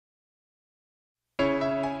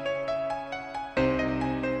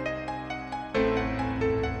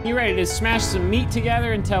You ready to smash some meat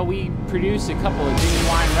together until we produce a couple of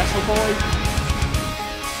genuine Wrestle Boys?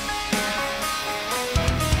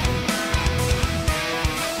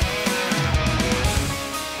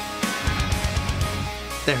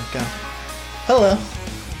 There we go. Hello.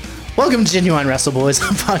 Welcome to Genuine Wrestle Boys, a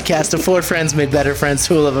podcast of four friends made better friends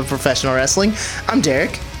who love professional wrestling. I'm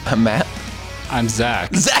Derek. I'm Matt. I'm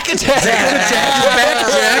Zach. Zach Attack!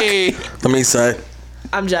 Hey. Let me say,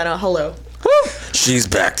 I'm Jenna. Hello. she's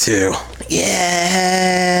back too.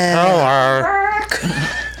 Yeah.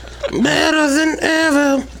 Better than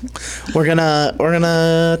ever. We're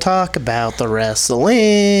gonna talk about the wrestling.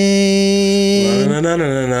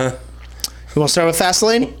 Na. We want to start with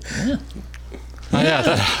Fastlane? Oh, yeah,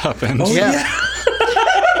 that happened. Yeah.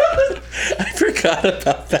 I forgot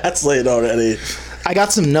about Fastlane already. I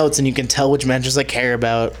got some notes, and you can tell which matches I care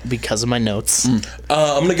about because of my notes. I'm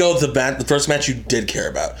gonna go with the first match you did care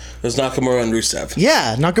about. It was Nakamura and Rusev.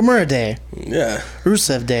 Yeah, Nakamura Day, Yeah.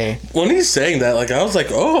 Rusev Day. When he's saying that, like I was like,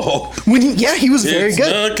 oh, He was very it's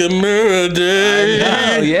good. Nakamura Day.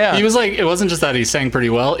 Oh, yeah. He was like, it wasn't just that he sang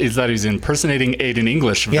pretty well, it's that he's impersonating Aiden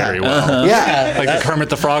English very well. Yeah. Like the Kermit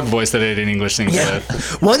the Frog voice that Aiden English sings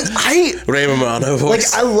with. Ray Romano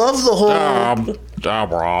voice. I love the whole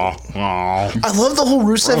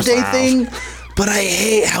Rusev Day thing, but I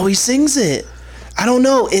hate how he sings it. I don't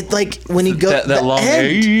know. It like when he goes that long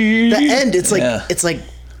the end. It's like Yeah. it's like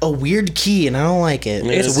a weird key, and I don't like it.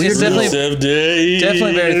 It's weird. definitely- Rusev Day.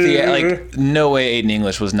 Definitely very like no way Aiden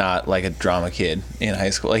English was not like a drama kid in high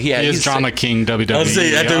school. Like He is he's Drama King WWE. I was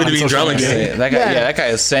saying, at on WWE social Drama media. King. that guy. Yeah. Yeah, that guy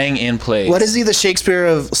is sang and played. What is he? The Shakespeare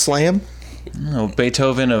of Slam? Oh,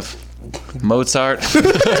 Beethoven of Mozart.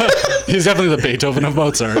 He's definitely the Beethoven of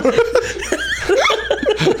Mozart.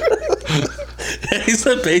 He's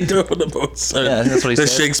a Beethoven of Mozart. Yeah, that's what he the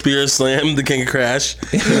said. Shakespeare Slam, the King of Crash.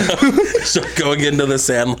 So going into the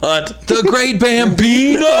Sandlot. The Great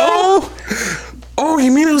Bambino. Oh,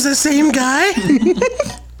 you mean it was the same guy?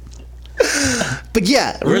 But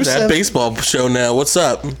yeah, We're at that Rusev. baseball show now. What's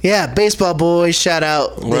up? Yeah, baseball boys. Shout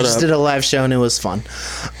out. They What just up? did a live show and it was fun.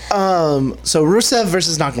 So Rusev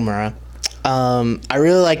versus Nakamura. I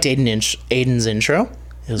really liked Aiden's intro.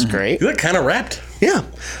 It was great. You look kind of wrapped. Yeah.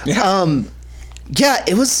 Yeah,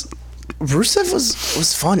 it was. Rusev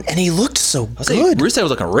was fun, and he looked so good. Rusev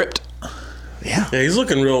was looking ripped. Yeah. Yeah, he's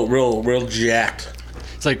looking real jacked.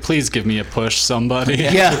 It's like, please give me a push, somebody.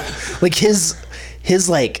 Yeah. Like his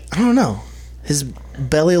like, I don't know. His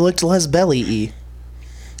belly looked less belly-y.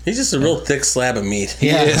 He's just a real thick slab of meat.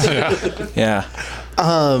 Yeah. Yeah.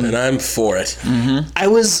 And I'm for it. I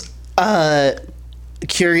was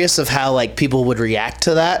curious of how like people would react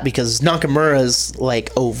to that because Nakamura's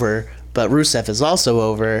like over, but Rusev is also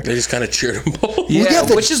over. They just kind of cheered him both.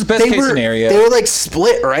 Yeah, which is the best case scenario. They were like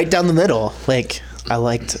split right down the middle. Like I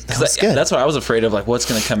liked that was good. That's what I was afraid of. Like, what's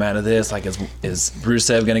going to come out of this? Like, is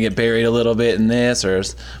Rusev going to get buried a little bit in this or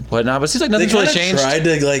whatnot? But it seems like They nothing's really kind of changed. tried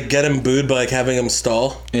to like get him booed by like having him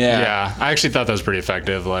stall. Yeah, I actually thought that was pretty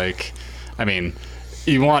effective. Like, I mean,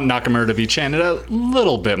 you want Nakamura to be chanted a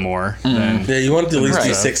little bit more than. Yeah, you want it to at least be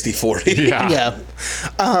Right. 60-40. Yeah.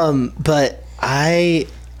 Yeah. But I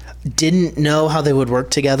didn't know how they would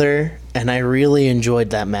work together, and I really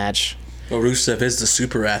enjoyed that match. Well, Rusev is the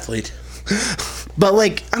super athlete. But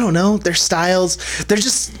like, I don't know, their styles, they're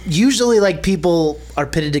just usually like people are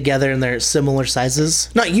pitted together and they're similar sizes.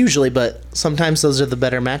 Not usually, but sometimes those are the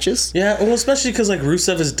better matches. Yeah, well, especially because like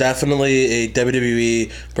Rusev is definitely a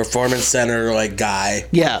WWE Performance Center like guy,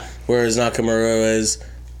 Yeah. whereas Nakamura is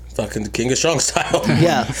fucking King of Strong style.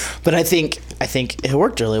 Yeah. But I think it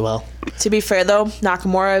worked really well. To be fair though,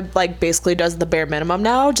 Nakamura like basically does the bare minimum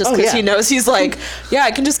now, just because yeah. he knows he's like, yeah,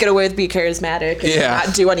 I can just get away with being charismatic and Yeah.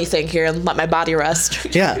 not do anything here and let my body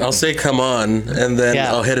rest. Yeah. I'll say come on, and then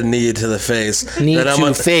Yeah. I'll hit a knee to the face. Knee Then I'm to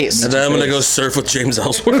gonna- face. And then I'm gonna go surf with James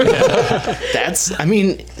Ellsworth. I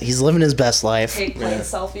mean, he's living his best life. Take playing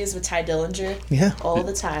selfies with Ty Dillinger Yeah. all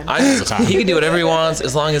the time. He can do whatever he wants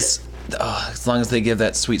as long as they give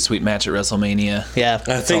that sweet match at WrestleMania. Yeah.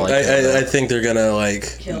 I think all I care I think they're gonna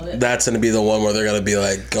like Kill it. that's gonna be the one where they're gonna be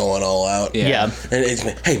like going all out. Yeah. Yeah. And it's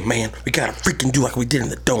hey man, we gotta freaking do like we did in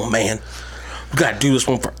the Dome, man. We gotta do this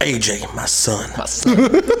one for AJ, my son,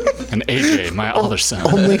 And AJ, my other son.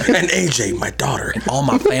 Only and AJ, my daughter, All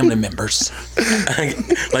my family members.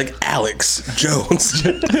 like Alex Jones.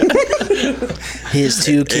 his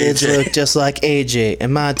two kids AJ. look just like AJ,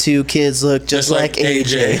 and my two kids look just like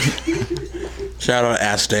AJ. Shout out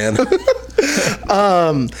Astan.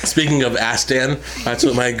 Speaking of Astan, that's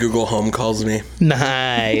what my Google Home calls me.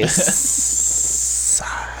 Nice.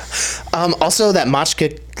 Also, that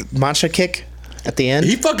matcha kick at the end.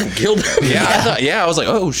 He fucking killed him. I was like,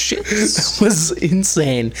 oh shit. Was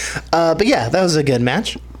insane. But yeah, that was a good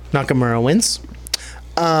match. Nakamura wins.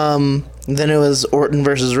 Then it was Orton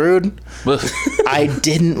versus Rude. I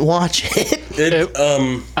didn't watch it.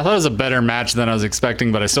 I thought it was a better match than I was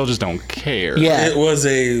expecting, but I still just don't care. Yeah. It was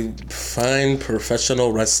a fine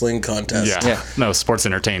professional wrestling contest. Yeah. No, sports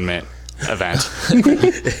entertainment event.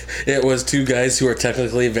 It was two guys who are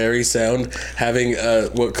technically very sound having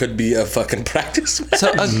what could be a fucking practice match.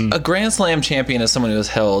 So a Grand Slam champion is someone who has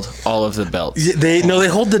held all of the belts. They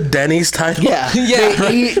hold the Denny's title. Yeah.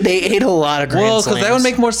 They ate a lot of Grand Well, because Slams. that would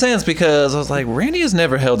make more sense because I was like, Randy has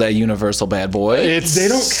never held that Universal bad boy. They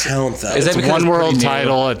don't count though. Is that It's because one it's world pretty new?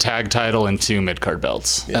 title, a tag title, and 2 mid-card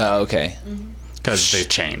belts. Oh, okay. Because they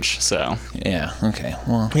change, so. Yeah, okay.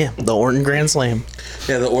 Well, Yeah, the Orton Grand Slam.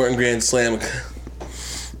 Yeah, the Orton Grand Slam.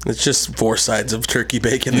 It's just 4 sides of turkey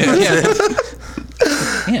bacon. yeah.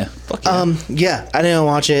 Fuck yeah. Yeah, I didn't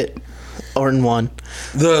watch it. Orton won.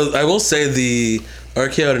 I will say the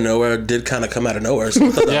RKO out of nowhere did kind of come out of nowhere. So I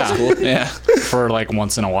thought that was cool. Yeah. For like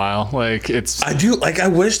once in a while. Like, it's. I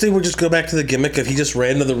wish they would just go back to the gimmick of he just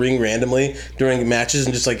ran to the ring randomly during matches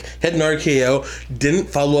and just like hit an RKO, didn't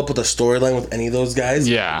follow up with a storyline with any of those guys.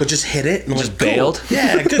 Yeah. But just hit it and Just like, cool. bailed?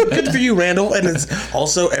 Yeah, good for you, Randall. And it's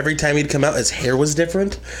also every time he'd come out, his hair was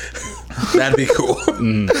different. That'd be cool.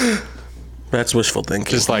 That's wishful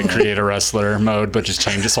thinking. Just like create a wrestler mode, but just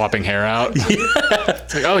swapping hair out.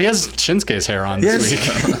 It's like, oh, he has Shinsuke's hair on this week.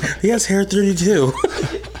 He has hair 32.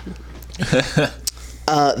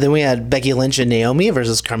 Then we had Becky Lynch and Naomi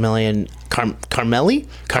versus Carmella.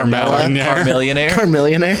 Carmella, yeah. Millionaire.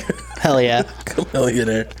 Carmillionaire. Hell yeah.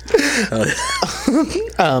 Millionaire.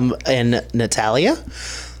 And Natalia.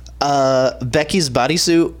 Becky's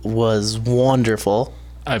bodysuit was wonderful.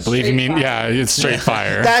 I believe you mean, yeah, it's straight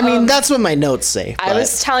fire. I mean, that's what my notes say. I but-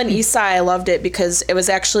 was telling Issa I loved it because it was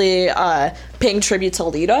actually paying tribute to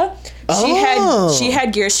Lita. She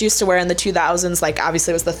had gear she used to wear in the 2000s. Like,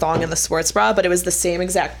 obviously it was the thong and the sports bra, but it was the same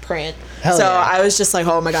exact print. Hell so yeah. I was just like,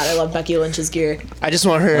 oh my god, I love Becky Lynch's gear. I just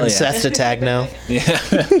want her and yeah. Seth to tag now.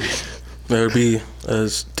 There would be a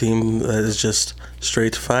team that is just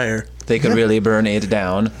straight fire. They could really burn it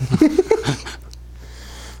down.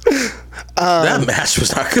 That match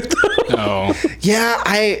was not good though. No. Yeah,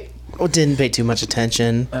 I didn't pay too much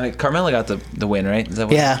attention. Carmella got the win, right? Is that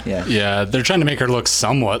what? Yeah. Yeah. Yeah, they're trying to make her look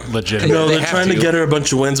somewhat legitimate. No, They they're have trying to to. get her a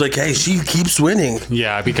bunch of wins. Like, hey, she keeps winning.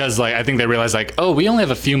 Yeah, because like I think they realized like, oh, we only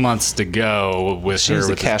have a few months to go with She her. needs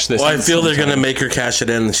to With cash this. Well, I in feel they're sometime. gonna make her cash it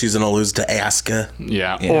in, and she's gonna lose to Asuka.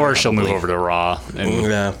 yeah, Yeah, or she'll move probably. over to Raw and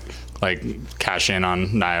Yeah, like cash in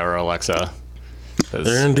on Nia or Alexa. 'Cause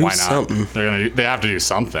They're gonna do why not? something. They have to do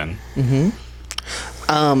something. Then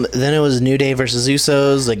it was New Day versus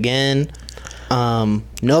Usos again.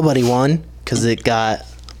 Nobody won because it got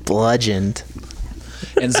bludgeoned.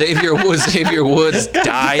 And Xavier Woods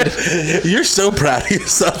died. you're so proud of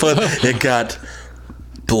yourself. But it got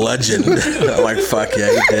bludgeoned. I'm like, fuck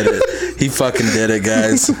yeah, he did it. He fucking did it,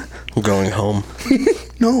 guys. I'm going home.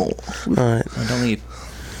 No. All right, Don't leave.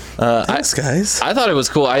 thanks, guys. I thought it was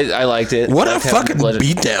cool. I liked it. What a Like having fucking Bludgeon-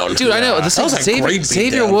 beatdown, Dude, I know. That was a great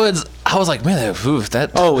Xavier beatdown. Woods, I was like, man,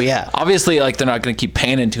 that. Oh, yeah. Obviously, like, they're not going to keep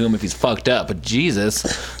panning to him if he's fucked up, but Jesus.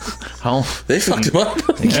 They fucked him up.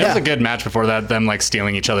 It was a good match before that. Them like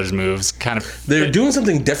stealing each other's moves, kind of. They're doing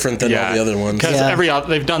something different than all the other ones. Because Yeah.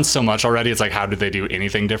 they've done so much already. It's like, how did they do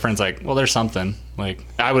anything different? It's like, well, there's something. Like,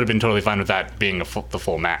 I would have been totally fine with that being the full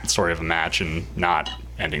story of a match and not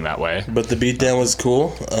ending that way. But the beatdown was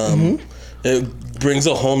cool. It brings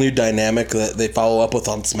a whole new dynamic that they follow up with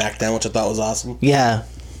on SmackDown, which I thought was awesome. Yeah.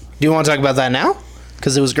 Do you want to talk about that now?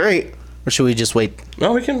 Because it was great. Or should we just wait?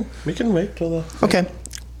 No, we can wait till the. Okay.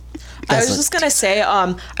 I was just gonna say, I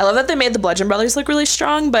love that they made the Bludgeon Brothers look really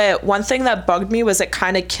strong, but one thing that bugged me was it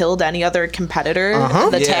kind of killed any other competitor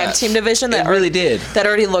in the Yeah. tag team division. That It really did. That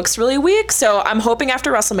already looks really weak. So I'm hoping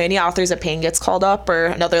after WrestleMania, Authors of Pain gets called up or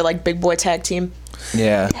another like big boy tag team.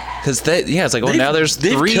 Yeah. Because, it's like, now there's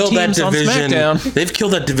three killed teams on SmackDown. They've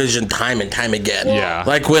killed that division time and time again. Yeah.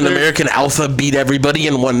 Like when American Alpha beat everybody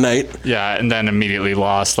in one night. Yeah, and then immediately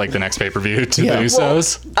lost like the next pay-per-view to Yeah. the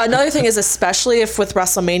Usos. Another thing is, especially if with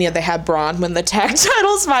WrestleMania they had Braun win the tag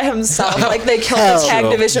titles by himself, like they killed the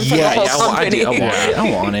tag division from yeah, the whole I company. want it.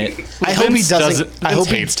 I want it. I hope he doesn't. I hope Vince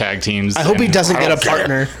he, hates tag teams. I hope he and- doesn't get a don't care.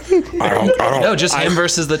 partner. I don't. No, just him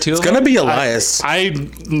versus the two of It's them. gonna be Elias. I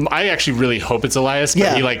actually really hope it's Elias, but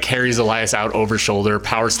Yeah. he like carries Elias out over shoulder,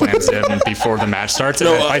 power slams him before the match starts, and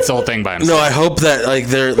then fights the whole thing by himself. No, I hope that like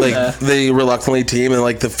they're like they reluctantly team and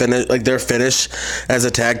like the finish, like their finish as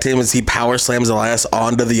a tag team is he power slams Elias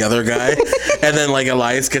onto the other guy, and then like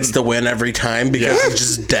Elias gets the win every time because he's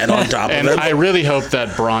just dead on top And of him. I really hope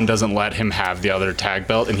that Braun doesn't let him have the other tag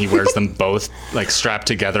belt, and he wears them both like strapped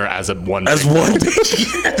together as a one. As big one,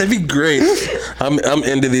 yeah, that'd be great. I'm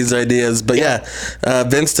into these ideas, but yeah,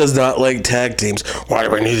 Vince does not like tag teams. Why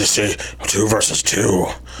do we need to see 2 versus 2?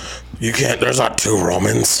 You can't. There's not 2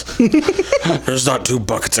 Romans. There's not 2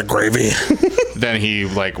 buckets of gravy. Then he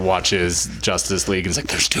like watches Justice League and is like,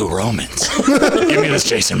 "There's 2 Romans. Give me this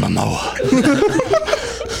Jason Momoa."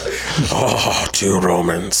 Oh, 2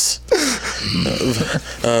 Romans.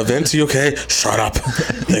 Vince, you okay? Shut up.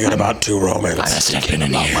 They got about 2 Romans. Stepping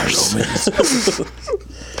in ears.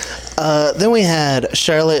 Then we had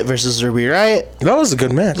Charlotte versus Ruby Riott. That was a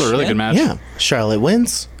good match. A really good match. Yeah, Charlotte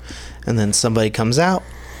wins, and then somebody comes out,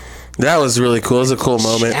 That was really cool. It was a cool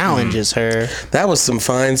moment. challenges her. That was some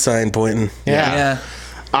fine sign pointing. Yeah.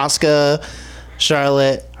 Asuka,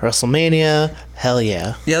 Charlotte, WrestleMania. Hell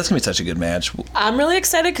yeah. Yeah, that's gonna be such a good match. I'm really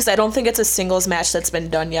excited because I don't think it's a singles match that's been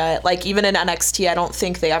done yet. Like even in NXT, I don't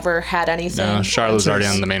think they ever had anything. No, Charlotte's already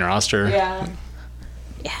on the main roster. Yeah.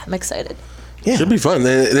 Yeah, I'm excited. Yeah. Should be fun.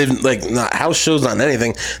 They've like not house shows, not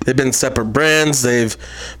anything. They've been separate brands. They've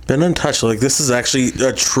been untouched. Like this is actually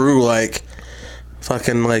a true like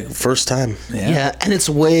fucking like first time. Yeah, and it's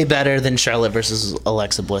way better than Charlotte versus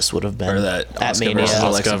Alexa Bliss would have been Or that at Asuka Mania. versus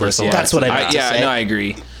Alexa versus versus. That's what I meant to Yeah, say. no, I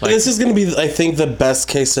agree. This is going to be, I think, the best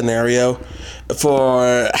case scenario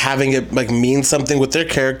for having it like mean something with their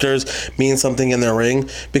characters, mean something in their ring.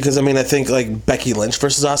 Because I mean, I think like Becky Lynch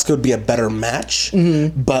versus Asuka would be a better match.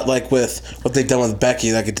 But like with what they've done with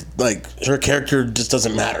Becky, like her character just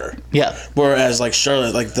doesn't matter. Yeah. Whereas like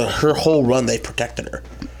Charlotte, like her whole run, they protected her.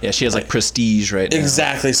 Yeah, she has like prestige right now.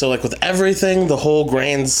 Exactly. So like with everything, the whole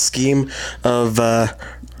grand scheme of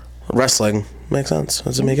wrestling makes sense.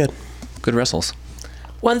 It's gonna be good. Good wrestles.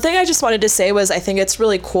 One thing I just wanted to say was I think it's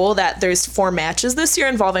really cool that there's 4 matches this year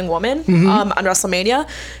involving women on WrestleMania,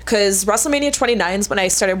 because WrestleMania 29 is when I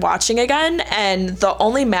started watching again, and the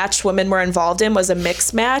only match women were involved in was a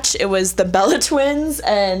mixed match. It was the Bella Twins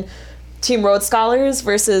and Team Rhodes Scholars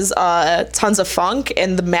versus Tons of Funk,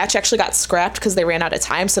 and the match actually got scrapped because they ran out of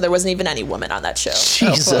time, so there wasn't even any women on that show.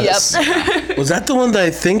 Jesus. Yep. Was that the one that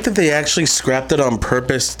I think that they actually scrapped it on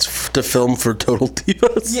purpose to film for Total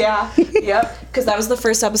Divas? Yeah. Yep. Because that was the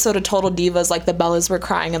first episode of Total Divas. Like the Bellas were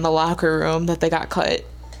crying in the locker room that they got cut.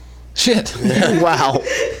 Shit. Wow.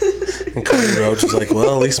 And Cody Rhodes was like,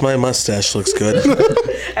 well, at least my mustache looks good.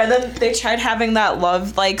 And then they tried having that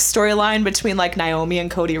love like storyline between like Naomi and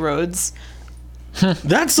Cody Rhodes.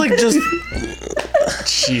 That's like just,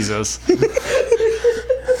 Jesus.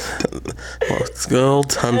 let's go,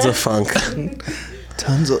 Tons of Funk.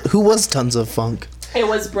 Who was Tons of Funk? It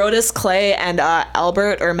was Brodus Clay and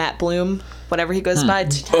Albert or Matt Bloom, whatever he goes by.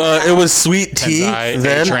 It was Sweet Tea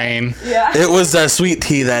then. Train. Yeah. It was Sweet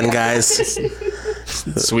Tea then, guys.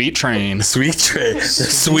 Sweet Train. Sweet Train.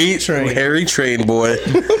 Sweet Harry Train Boy.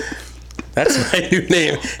 That's my new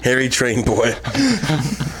name, Harry Train Boy.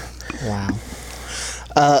 Wow.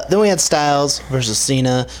 Then we had Styles versus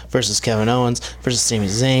Cena versus Kevin Owens versus Sami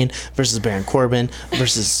Zayn versus Baron Corbin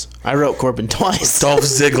versus, I wrote Corbin twice, Dolph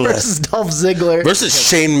Ziggler. versus Dolph Ziggler. Versus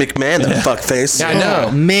Shane McMahon, the fuckface. I know.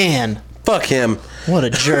 Oh, man. Fuck him. What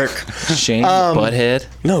a jerk. Shane Butthead.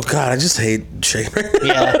 No, God, I just hate Shane right now.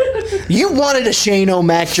 Yeah. You wanted a Shane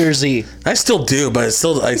O'Mac jersey. I still do, but I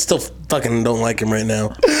still fucking don't like him right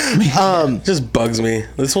now. It just bugs me.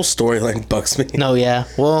 This whole storyline bugs me. No, yeah.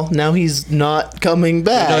 Well, now he's not coming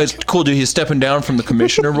back. No, it's cool, dude. He's stepping down from the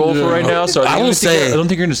commissioner role for right now. So I will say- I don't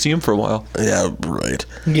think you're going to see him for a while. Yeah, right.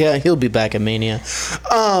 Yeah, he'll be back at Mania.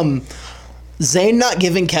 Zayn not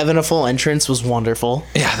giving Kevin a full entrance was wonderful.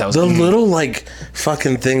 Yeah, that was The little like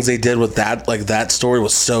fucking things they did with that story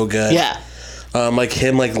was so good. Yeah. Like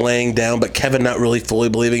him like laying down, but Kevin not really fully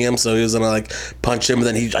believing him, so he was gonna like punch him, and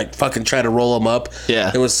then he like fucking tried to roll him up.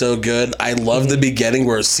 Yeah. It was so good. I love the beginning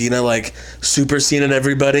where Cena like super Cena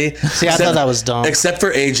everybody. See, I thought that was dumb. Except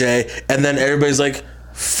for AJ, and then everybody's like,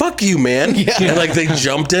 fuck you, man. Yeah. And like they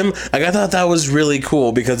jumped him. Like I thought that was really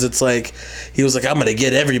cool because it's like he was like, I'm gonna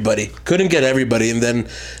get everybody. Couldn't get everybody, and then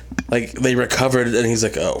like they recovered, and he's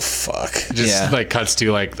like, "Oh fuck." Just like cuts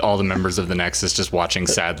to like all the members of the Nexus just watching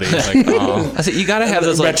sadly. Like, oh. I said, you gotta have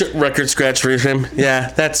those like Record scratch for him.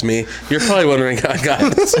 Yeah, that's me. You're probably wondering how I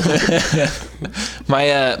got this.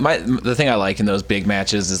 the thing I like in those big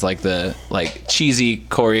matches is like the like cheesy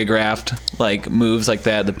choreographed like moves like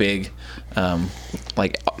that, the big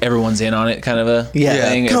like everyone's in on it kind of a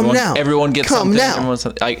thing. Everyone gets something.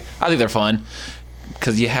 Like, I think they're fun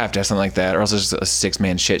because you have to have something like that, or else it's just a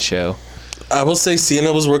 6-man shit show. I will say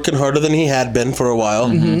Cena was working harder than he had been for a while.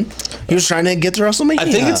 Mm-hmm. He was trying to get to WrestleMania.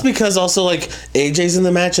 I think it's because also like AJ's in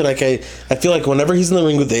the match, and like I feel like whenever he's in the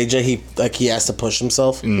ring with AJ, he has to push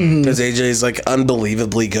himself because AJ's like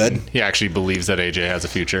unbelievably good. He actually believes that AJ has a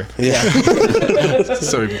future. Yeah,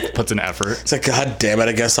 so he puts an effort. it's like, God damn it,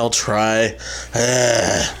 I guess I'll try.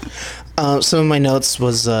 Some of my notes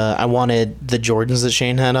was I wanted the Jordans that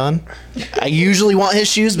Shane had on. I usually want his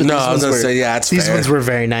shoes, but No, I was gonna say, yeah, it's these fair. ones were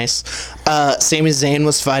very nice. Sami Zayn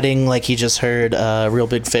was fighting like he just heard Real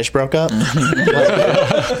Big Fish broke up.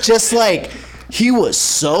 Just like he was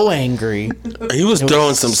so angry, He was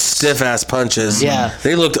throwing some stiff ass punches. Yeah.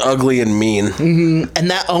 They looked ugly and mean.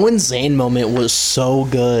 and that Owen Zayn moment was so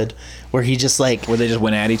good, where he just like Where they just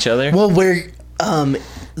went at each other. where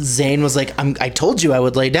Zayn was like, I told you I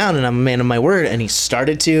would lay down, and I'm a man of my word, and he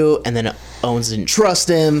started to, and then Owens didn't trust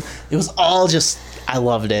him. It was all just, I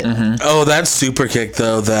loved it. Oh, that super kick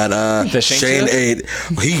though that Shane Shane ate,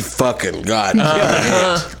 he fucking got.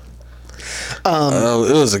 Oh,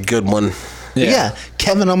 it was a good one. Yeah,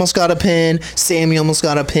 Kevin almost got a pin. Sammy almost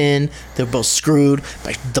got a pin. They're both screwed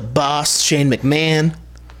by the boss, Shane McMahon.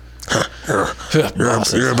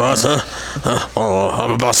 You're a boss, huh? Oh,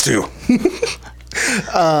 I'm a boss too.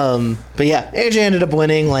 But yeah, AJ ended up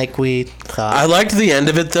winning like we thought. I liked the end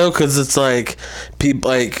of it though, because it's like people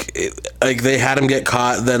like they had him get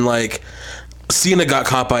caught, then like Cena got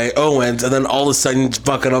caught by Owens, and then all of a sudden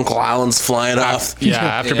fucking Uncle Alan's flying off. Yeah,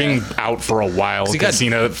 after being out for a while, got-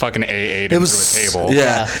 Cena fucking AA'd him was- through a table.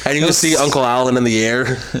 Yeah, and you just see Uncle Alan in the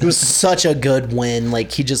air. It was such a good win.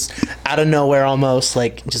 Like he just out of nowhere almost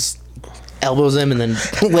like just elbows him and then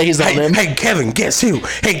lays on him. Hey, Kevin, guess who?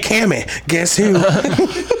 Hey, Cammy, guess who?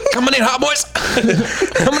 Coming in hot, boys.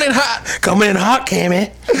 Coming in hot. Coming in hot, Cammy.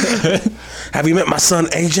 Have you met my son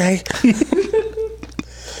AJ?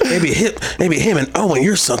 Maybe him and Owen,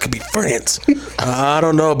 your son, could be friends. I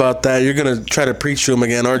don't know about that. You're gonna try to preach to him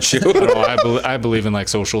again, aren't you? Oh, I believe in like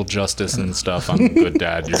social justice and stuff. I'm a good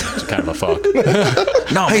dad. You're kind of a fuck.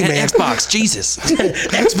 No, Hey, man, man. Xbox, Jesus.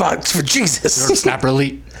 Xbox for Jesus. Snapper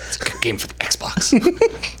Elite. It's a good game for the Xbox.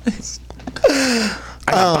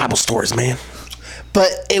 I got Bible stores, man. But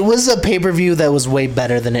it was a pay-per-view that was way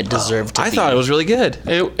better than it deserved to be. I thought it was really good.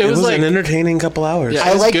 It It was like an entertaining couple hours. yeah,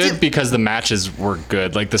 I it was liked good it- because the matches were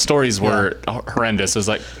good. Like the stories were horrendous. It was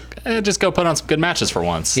like, just go put on some good matches for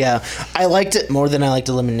once. Yeah, I liked it more than I liked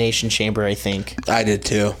Elimination Chamber, I think. I did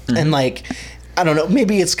too. And like, I don't know,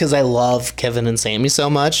 maybe it's because I love Kevin and Sammy so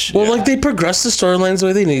much. Well, like they progressed the storylines the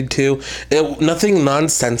way they need to. Nothing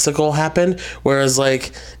nonsensical happened. Whereas,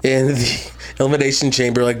 like in the Elimination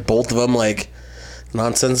Chamber, like both of them, like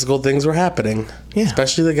nonsensical things were happening. Yeah.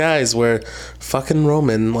 Especially the guys where fucking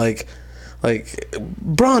Roman, like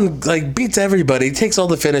Braun, like beats everybody, takes all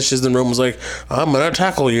the finishes, and Roman's like, "I'm gonna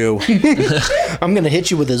tackle you." I'm gonna hit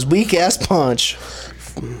you with his weak ass punch.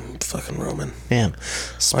 Fucking Roman. Man,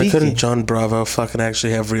 Why couldn't speaking John Bravo fucking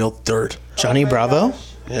actually have real dirt? Johnny Bravo.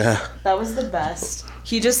 Yeah. That was the best.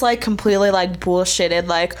 He just like completely like bullshitted.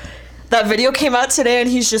 Like that video came out today, and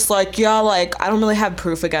he's just like, yeah, like I don't really have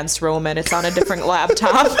proof against Roman. It's on a different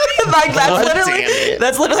laptop. Like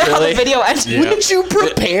that's literally how the video ended. Didn't you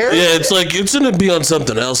prepare? Yeah, it's like it's gonna be on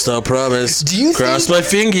something else though. Promise. Do you cross think- my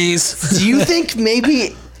fingies? Do you think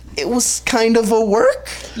maybe it was kind of a work?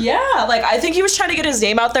 Yeah, like I think he was trying to get his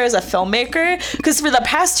name out there as a filmmaker, because for the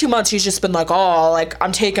past 2 months he's just been like, oh, like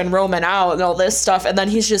I'm taking Roman out and all this stuff, and then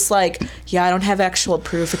he's just like, yeah, I don't have actual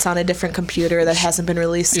proof. It's on a different computer that hasn't been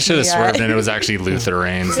released. You should have yet. swerved, and it was actually Luther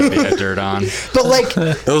Reigns that he had dirt on. But like,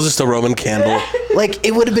 It was just a Roman candle. like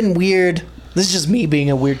it would have been weird. This is just me being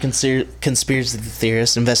a weird conspiracy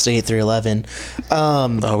theorist. Investigate 311.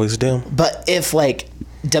 Always do. But if like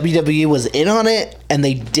WWE was in on it and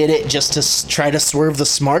they did it just to try to swerve the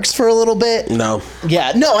Smarks for a little bit, No.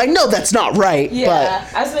 yeah, no, I know that's not right. Yeah,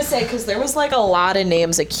 I was gonna say, because there was like a lot of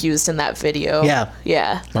names accused in that video. Yeah.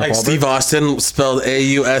 Yeah. Like Steve Austin spelled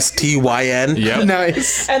Austyn. Yep. But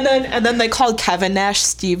nice. And then they called Kevin Nash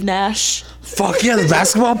Steve Nash. Fuck yeah, the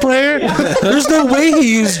basketball player? There's no way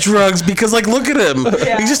he used drugs because, like, look at him.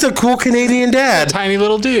 He's just a cool Canadian dad. Tiny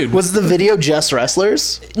little dude. Was the video just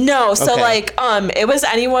wrestlers? No, so Okay. like it was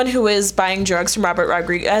anyone who was buying drugs from Robert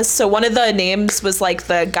Rodriguez. So one of the names was like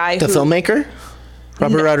the guy The who filmmaker?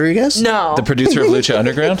 Robert Rodriguez? No. The producer of Lucha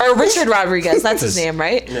Underground. Or Richard Rodriguez, that's his name,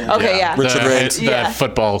 right? Okay, yeah. Richard Reigns. The Yeah.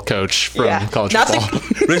 football coach from Yeah. college Not the-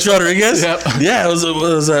 football. Rich Rodriguez? Yep. Yeah, it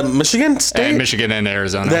was Michigan State? And Michigan and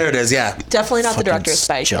Arizona. There it is, yeah. Definitely not the Fucking director of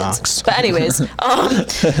Spy jocks. Kids. But anyways,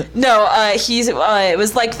 he's it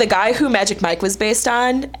was like the guy who Magic Mike was based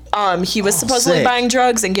on. He was supposedly sick. buying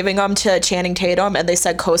drugs and giving them to Channing Tatum, and they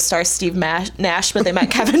said co-star Steve Nash, but they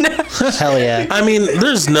meant Kevin Nash. Hell yeah. I mean,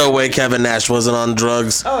 there's no way Kevin Nash wasn't on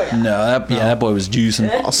drugs. Oh yeah. No, that boy was juicing.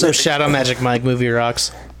 Also, shout out Magic Mike, movie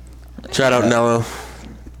rocks. Shout out Nello.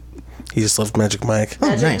 He just loved Magic Mike.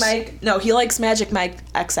 Magic nice. Mike. No, he likes Magic Mike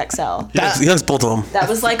XXL. He likes both of them. That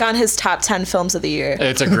was like on his top 10 films of the year.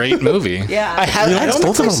 It's a great movie. Yeah. I He likes don't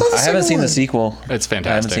both think of I saw them. the I haven't second seen the one. sequel. It's I haven't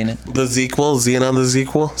fantastic. seen it. The sequel, Xenon the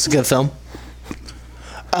sequel. It's a good film.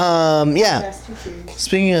 Yeah.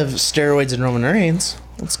 Speaking of steroids and Roman Reigns,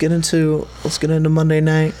 let's get into Monday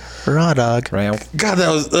Night Raw, dog. Right. God, that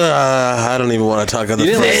was. I don't even want to talk about the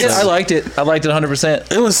You didn't like first it? I one. liked it. I liked it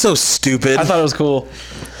 100%. It was so stupid. I thought it was cool.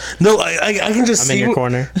 No, I can just I'm see in your what-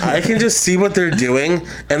 corner. I can just see what they're doing,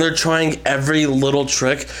 and they're trying every little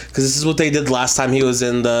trick because this is what they did last time he was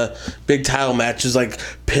in the big title match. Is like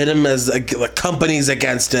pit him as the company's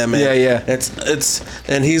against him. And Yeah. It's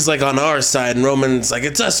and he's like on our side, and Roman's like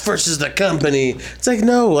it's us versus the company. It's like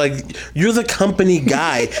no, like you're the company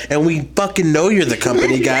guy, and we fucking know you're the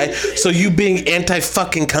company guy. So you being anti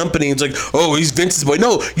fucking company, it's like oh he's Vince's boy.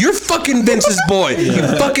 No, you're fucking Vince's boy. You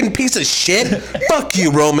fucking piece of shit. Fuck you,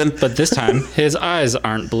 Roman. But this time, his eyes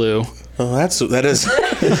aren't blue. Oh, that is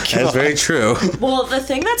very true. Well, the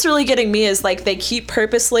thing that's really getting me is like they keep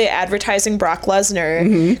purposely advertising Brock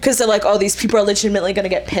Lesnar because they're like, oh, these people are legitimately going to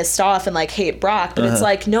get pissed off and like hate Brock. But it's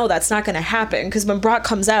like, no, that's not going to happen because when Brock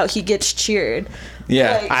comes out, he gets cheered.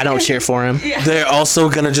 Yeah. Like- I don't cheer for him. They're also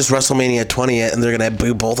gonna just WrestleMania 20 it, and they're gonna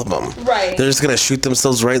boo both of them. Right. They're just gonna shoot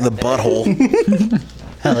themselves right in the butthole.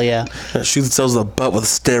 Hell yeah. Shoot themselves in the butt with a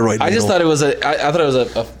steroid needle. I just thought it was I thought it was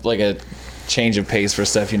a change of pace for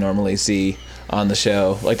stuff you normally see on the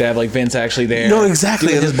show. Like they have like Vince actually there. No, exactly.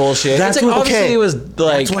 Doing his bullshit. That's It's like, what- obviously okay. it was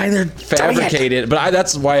like That's why they're fabricated, but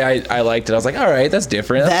that's why I liked it. I was like, all right, that's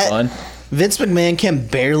different. That's fun. Vince McMahon can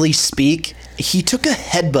barely speak. He took a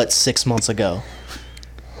headbutt 6 months ago.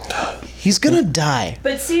 He's gonna die.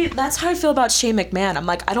 But see, that's how I feel about Shane McMahon. I'm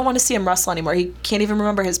like, I don't want to see him wrestle anymore. He can't even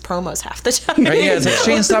remember his promos half the time. Right? Yeah, it's like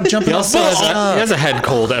Shane, stop jumping He off. also has a head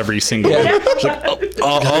cold every single.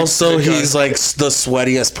 Also, he's like the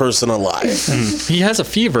sweatiest person alive. He has a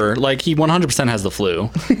fever. Like he 100% has the flu.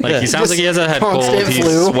 Like he sounds like he has a head cold. Constant He's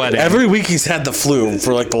flu. sweating. Every week he's had the flu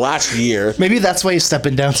for like the last year. Maybe that's why he's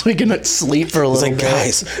stepping down so he can sleep for a It's little like, bit.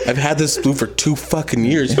 guys, I've had this flu for 2 fucking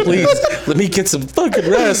years. Please, let me get some fucking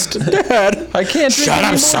rest. Dad. I can't drink Shut any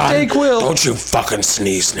up, more son. Dayquil. Don't you fucking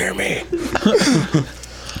sneeze near me.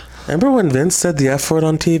 Remember when Vince said the F word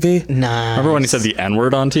on TV? Nah. Remember when he said the N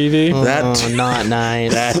word on TV? That Oh, not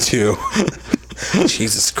nice. That too.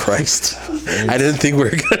 Jesus Christ. I didn't think we were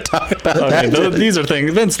going to talk about Okay, that. these are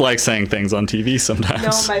things. Vince likes saying things on TV sometimes.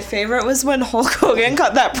 No, my favorite was when Hulk Hogan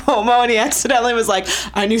cut that promo and he accidentally was like,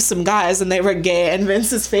 I knew some guys and they were gay, and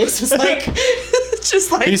Vince's face was like,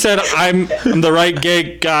 just like. He said, "I'm the right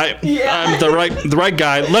gay guy. Yeah. I'm the right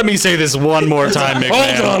guy. Let me say this one more time,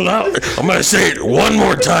 McMahon." Hold on now. I'm going to say it one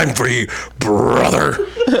more time for you, brother.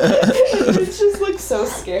 It just looked so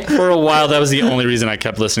scary. For a while, that was the only reason I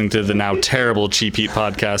kept listening to the now terrible Cheap Heat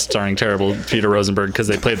podcast starring terrible Peter Rosenberg because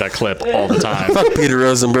they played that clip all the time. Fuck Peter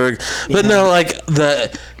Rosenberg. But no, like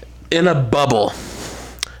in a bubble,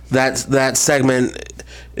 that segment,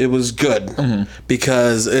 it was good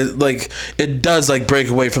because it does like break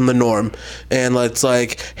away from the norm, and it's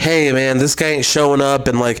like, hey man, this guy ain't showing up,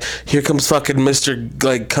 and like here comes fucking Mr.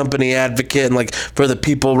 like company advocate and like for the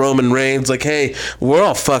people Roman Reigns, like hey, we're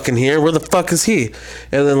all fucking here, where the fuck is he?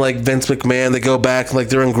 And then like Vince McMahon, they go back like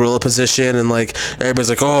they're in gorilla position, and like everybody's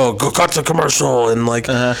like, oh, go cut the commercial, and like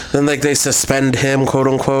then like they suspend him, quote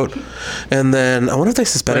unquote, and then I wonder if they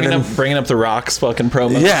suspended him. Bringing up the Rock's fucking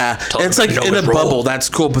promo. Yeah, and it's like in a bubble, that's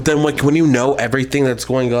cool. But then, like when you know everything that's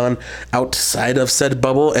going on outside of said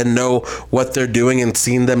bubble and know what they're doing and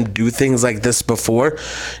seen them do things like this before, it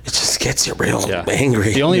just gets you real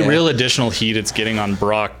angry. The only real additional heat it's getting on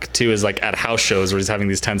Brock too is like at house shows where he's having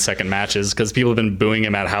these 10-second matches because people have been booing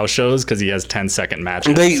him at house shows because he has 10-second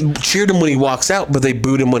matches. They cheered him when he walks out, but they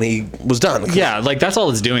booed him when he was done. Yeah, like that's all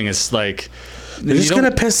it's doing is like He's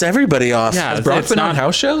gonna piss everybody off. Yeah, Has Brock been on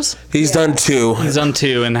house shows? He's done 2. He's done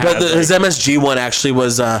 2, and But his MSG one actually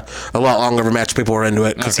was a lot longer of a match. People were into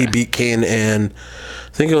it because he beat Kane, and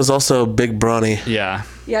I think it was also Big Brawny. Yeah.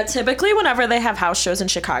 Yeah, typically whenever they have house shows in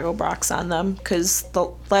Chicago, Brock's on them because the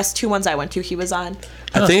last 2 ones I went to, he was on.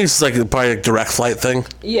 I think it's like probably a direct flight thing.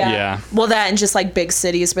 Yeah. Well, that and just like big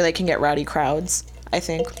cities where they can get rowdy crowds, I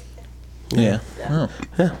think. Yeah.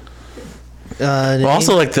 Well,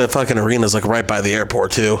 also like the fucking arena's like right by the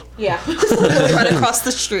airport too. Yeah. Right across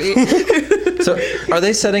the street. So are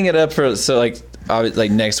they setting it up for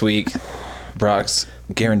like next week? Brock's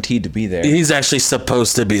guaranteed to be there, He's actually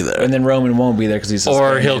supposed to be there. and then Roman won't be there because he's Or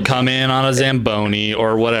suspended. he'll come in on a Zamboni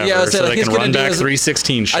or whatever, Yeah, I was saying, so like, they he's can gonna run do back his-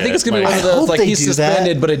 316 shit. I think it's gonna be one of I those hope like they he's do that.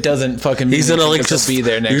 suspended, but it doesn't fucking mean He's gonna like he'll just be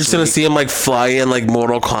there next You're just gonna week. see him like fly in like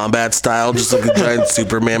Mortal Kombat style, just like a giant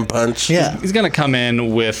Superman punch. Yeah. He's gonna come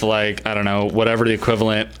in with like, I don't know, whatever the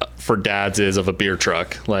equivalent for dads is of a beer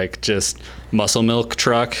truck, like just muscle milk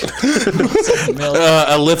truck.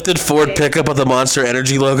 A lifted Ford pickup with the Monster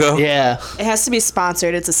Energy logo. Yeah. It has to be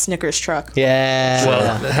sponsored. It's a Snickers truck. Yeah.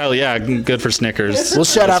 Well, hell yeah, good for Snickers. we'll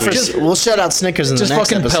shout out This week. we'll shout out Snickers in Just the next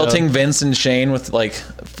fucking episode. pelting Vince and Shane with like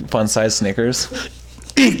fun-sized Snickers.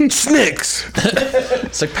 Eat Snicks.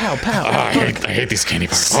 It's like pow pow. I hate these candy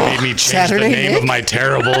bars. They made me change Saturday the name Nick? of my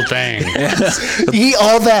terrible thing. Eat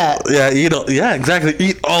all that. Yeah, exactly.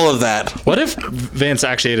 Eat all of that. What if Vince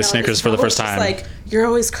actually ate a Snickers for the first time? Like, you're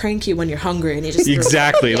always cranky when you're hungry, and he just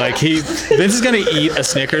Exactly. Like Vince is gonna eat a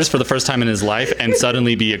Snickers for the first time in his life and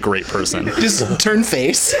suddenly be a great person. Just turn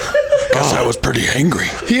face. Guess I was pretty angry.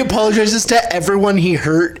 He apologizes to everyone he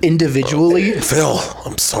hurt individually. Phil,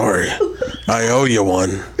 I'm sorry. I owe you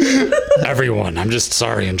one. Everyone. I'm just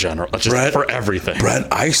sorry in general. Just Brett? for everything. Brett,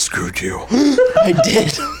 I screwed you. I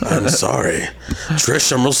did. I'm sorry.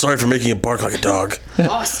 Trish, I'm real sorry for making you bark like a dog.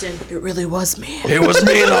 Austin, it really was me. It was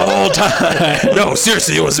me the whole time. No,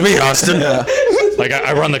 seriously, it was me, Austin. Like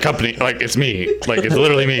I run the company. Like it's me. Like it's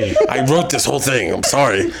literally me. I wrote this whole thing. I'm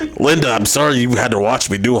sorry. Linda, I'm sorry you had to watch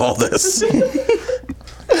me do all this.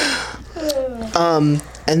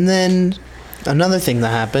 And then another thing that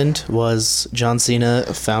happened was John Cena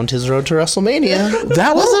found his road to WrestleMania.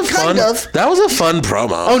 That was Well, a fun. kind of. That was a fun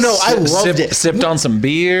promo. Oh no, I loved it. Sipped on some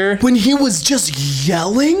beer. When he was just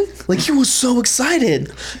yelling, like he was so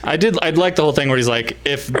excited. I'd like the whole thing where he's like,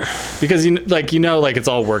 because it's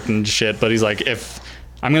all work and shit, but he's like, if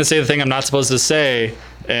I'm gonna say the thing I'm not supposed to say,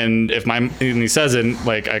 and he says it,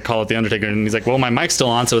 like I call it the Undertaker, and he's like, well, my mic's still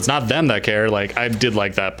on, so it's not them that care. Like I did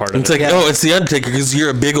like that part of It's it. like, oh, it's the Undertaker because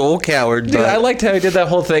you're a big old coward. Dude, I liked how he did that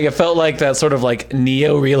whole thing. It felt like that sort of like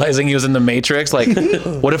Neo realizing he was in the Matrix. Like,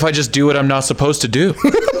 what if I just do what I'm not supposed to do?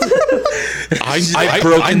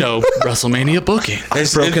 I know WrestleMania booking.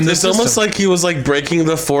 It's broken the almost system. like he was like breaking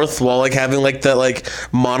the fourth wall, like having like that like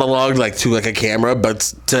monologue like to like a camera,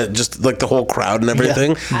 but to just like the whole crowd and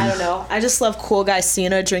everything. I don't know. I just love cool guy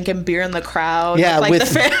Cena drinking beer in the crowd. Yeah, like with-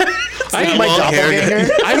 the fan. I, My long hair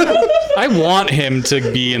doppelganger. I want him to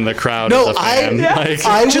be in the crowd No, as a fan. Like,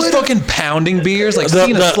 I Just would- fucking pounding beers. Like,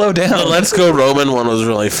 Cena, slow down. The Let's Go Roman one was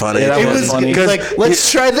really funny. Yeah, that It was was funny. like,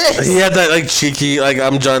 let's try this. He had that like cheeky, like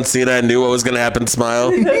I'm John Cena. I knew what was gonna happen.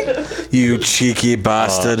 Smile, you cheeky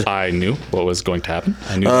bastard. I knew what was going to happen.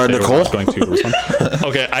 I knew they Nicole? were going to respond.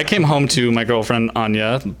 Okay, I came home to my girlfriend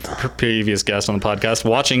Anya, previous guest on the podcast,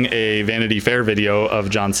 watching a Vanity Fair video of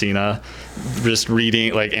John Cena, just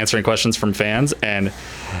reading, like answering questions from fans, and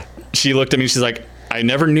she looked at me. She's like, "I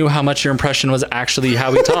never knew how much your impression was actually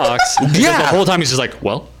how he talks." Because Yeah. the whole time he's just like,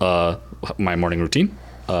 "Well, my morning routine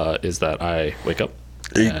is that I wake up,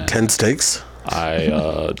 Eat 10 steaks.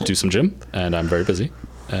 I do some gym, and I'm very busy,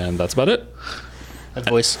 and that's about it." I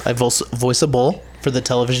voice a bull for the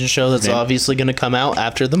television show that's Name? obviously going to come out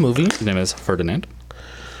after the movie. His name is Ferdinand.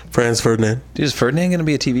 Franz Ferdinand. Dude, is Ferdinand going to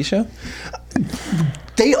be a TV show?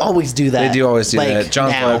 They always do that. They do always do Like, that. John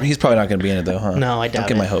now. Floyd, he's probably not going to be in it though, huh? No, I Don't doubt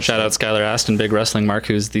get my it. hopes. Shout out Skylar Aston, Big Wrestling Mark,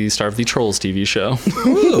 who's the star of the Trolls TV show.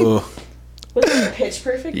 Ooh. Was he Pitch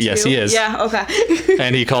Perfect? Yes, too? he is. Yeah. Okay.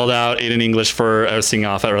 And he called out Aiden English for singing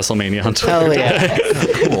off at WrestleMania on Twitter. Hell yeah.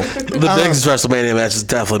 Cool. The biggest WrestleMania match is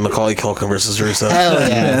definitely Macaulay Culkin versus Rusev. Hell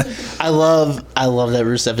yeah. I love that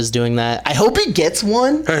Rusev is doing that. I hope he gets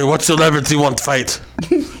one. Hey, what celebrity want to fight?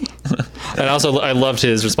 And also, I loved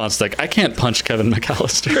his response. Like, I can't punch Kevin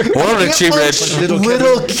McAllister. What a cheap rich.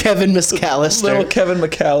 Little Kevin McAllister. Little Kevin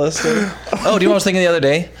McAllister. Oh, do you know what I was thinking the other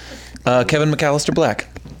day? Kevin McAllister Black.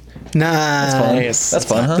 Nice. That's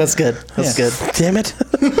fun, huh? That's good. That's Yeah. good. Damn it.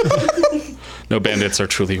 No, bandits are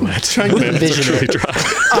truly wet. Trying to Bandits are envision truly it. dry.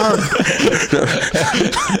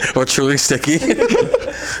 Or truly sticky.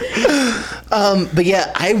 But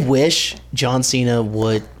yeah, I wish John Cena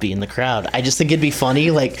would be in the crowd. I just think it'd be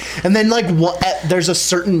funny, like, and then like there's a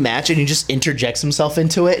certain match and he just interjects himself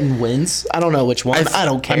into it and wins. I don't know which one. I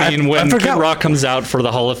don't care. I mean, when Kid Rock comes out for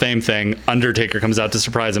the Hall of Fame thing, Undertaker comes out to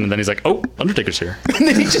surprise him, and then he's like, "Oh, Undertaker's here," and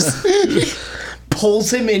then he just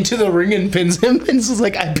pulls him into the ring and pins him, and is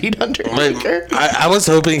like, "I beat Undertaker." I was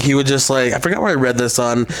hoping he would just like, I forgot where I read this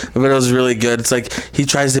on, but it was really good. It's like he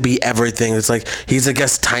tries to be everything. It's like he's a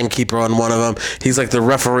guest timekeeper on one of them. He's like the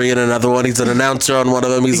referee in another one. He's an announcer on one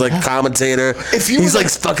of them. He's like commentator. He's like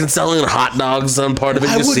fucking selling hot dogs on part of it.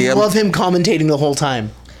 I would love him commentating the whole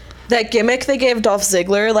time. That gimmick they gave Dolph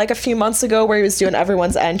Ziggler like a few months ago where he was doing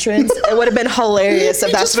everyone's entrance, it would have been hilarious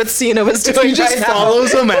if that's what Cena was doing. He just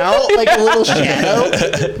follows him out like a little shadow.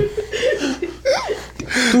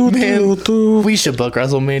 Man, we should book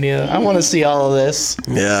WrestleMania. I want to see all of this.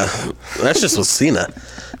 Yeah, that's just with Cena.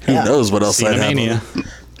 Who knows what else I'd have?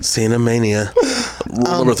 Cena Mania.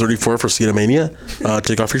 Rule number 34 for Cena Mania.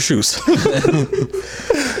 Take off your shoes.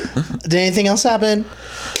 Did anything else happen?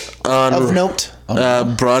 Of note?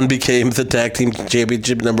 Braun became the tag team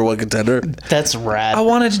championship #1 contender. That's rad. I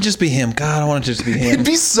wanted to just be him. God, I wanted to just be him. It'd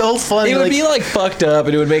be so funny. It would be like fucked up,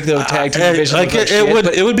 and it would make the tag team division look like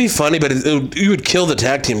shit, it would be funny, but you would kill the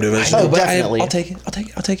tag team division. Oh, definitely. I'll take it.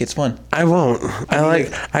 I'll take it. It's fun. I won't. I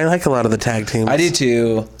like a lot of the tag teams. I do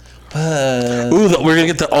too. We're gonna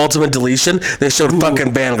get the ultimate deletion. They showed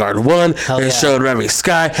fucking Vanguard 1. They showed Remy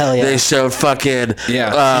Sky. They showed fucking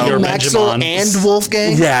Maxwell and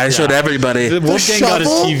Wolfgang. Yeah, they showed everybody. Wolfgang got his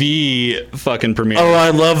TV fucking premiere. Oh,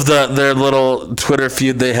 I love their little Twitter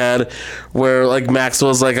feud they had, where like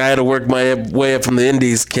Maxwell's like, I had to work my way up from the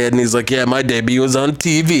Indies, kid, and he's like, yeah, my debut was on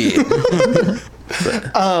TV.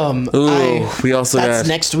 We also that's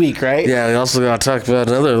next week, right? Yeah, we also got to talk about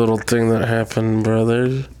another little thing that happened,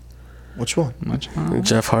 brothers. Which one?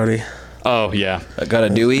 Jeff Hardy. Oh yeah, I got a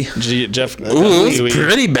Dewey. Jeff. It was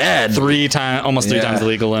pretty bad. Almost three times the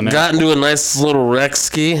legal limit. Got into a nice little wreck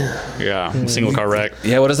ski. Yeah, single car wreck.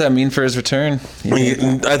 Yeah, what does that mean for his return?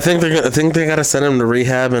 I think they got to send him to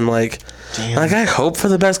rehab and like. Damn. Like I hope for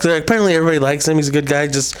the best because apparently everybody likes him. He's a good guy.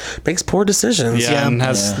 Just makes poor decisions. Yeah, and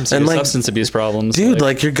has substance abuse problems. Dude,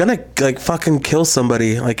 like you're gonna like fucking kill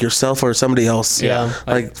somebody, like yourself or somebody else. Yeah,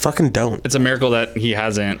 like fucking don't. It's a miracle that he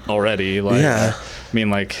hasn't already. Like, yeah. I mean,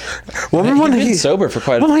 like, well, when he's been sober for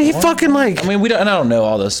quite a while. He fucking like. I mean, I don't know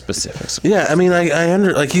all those specifics. Yeah, I mean, like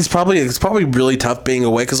it's probably really tough being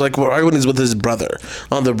away because like when he's with his brother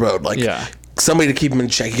on the road, like somebody to keep him in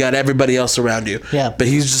check. You got everybody else around you. Yeah. But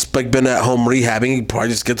he's just like been at home rehabbing. He probably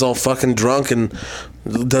just gets all fucking drunk and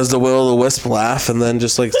does the will-o'-the-wisp laugh and then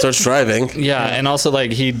just like starts driving. Yeah, and also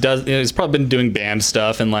like he's probably been doing band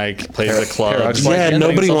stuff and like plays at clubs. Yeah,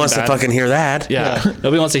 nobody wants to fucking hear that. Yeah.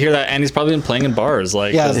 Nobody wants to hear that, and he's probably been playing in bars.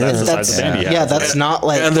 Like, that's the size of band he has. Yeah, that's not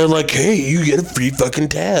like. And they're like, hey, you get a free fucking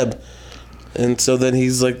tab. And so then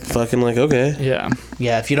he's like, fucking like, okay. Yeah.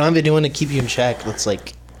 Yeah, if you don't have anyone to keep you in check, that's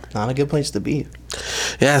like not a good place to be.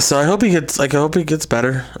 Yeah, so I hope he gets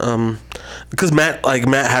better. Because Matt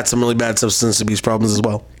had some really bad substance abuse problems as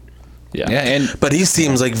well. Yeah, but he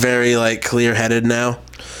seems like very like clear-headed now.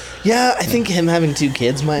 Yeah, I think him having 2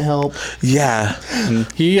 kids might help. Yeah.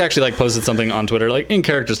 He actually like posted something on Twitter, like in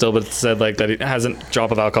character still, but it said like that he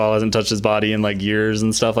drop of alcohol hasn't touched his body in like years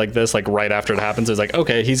and stuff like this. Like right after it happens, it's like,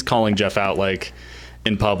 okay, he's calling Jeff out like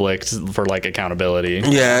in public for like accountability.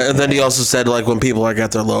 Yeah, and then he also said like when people are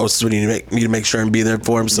at their lowest, we need to make sure and be there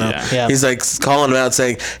for him. So he's like calling him out,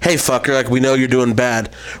 saying, "Hey fucker, like we know you're doing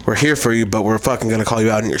bad. We're here for you, but we're fucking gonna call you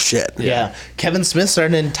out on your shit." Yeah. Kevin Smith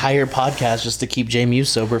started an entire podcast just to keep JMU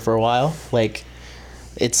sober for a while. Like,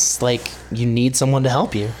 it's like you need someone to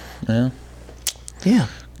help you. Yeah.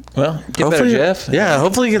 Well, get better, Jeff. Yeah,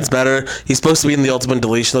 hopefully he gets better. He's supposed to be in the Ultimate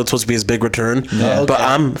Deletion. That's supposed to be his big return. Yeah. But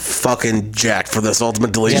I'm fucking jacked for this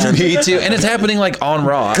Ultimate Deletion. Yeah, me too. And it's happening like on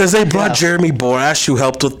Raw. Because they brought Jeremy Borash, who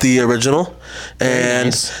helped with the original. And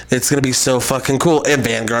it's going to be so fucking cool. And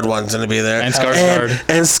Vanguard 1's going to be there. And Skarsgård.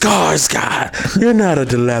 And Skarsgård. You're not a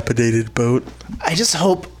dilapidated boat. I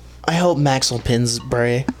hope Maxwell pins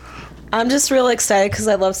Bray. I'm just real excited because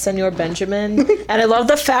I love Senor Benjamin. And I love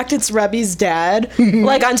the fact it's Rebby's dad,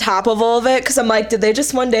 like, on top of all of it. Because I'm like, did they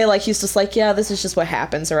just one day, like, he's just like, yeah, this is just what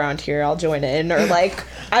happens around here. I'll join in. Or, like,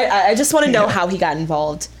 I just want to know how he got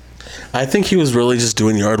involved. I think he was really just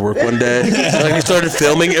doing yard work one day. Like, he started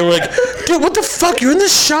filming, and we're like, dude, what the fuck? You're in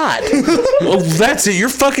this shot. Well, that's it. You're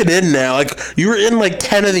fucking in now. Like, you were in, like,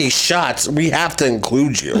 10 of these shots. We have to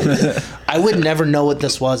include you. I would never know what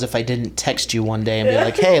this was if I didn't text you one day and be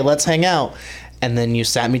like, hey, let's hang out. And then you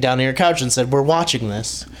sat me down on your couch and said, we're watching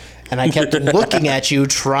this. and I kept looking at you,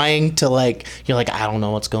 trying to like. You're like, I don't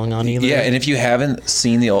know what's going on either. Yeah, and if you haven't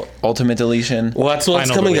seen the Ultimate Deletion, well, that's what's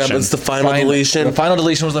coming up. It's the final deletion. The final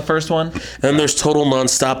deletion was the first one. And there's total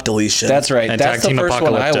nonstop deletion. That's right. And that's Tag the Team first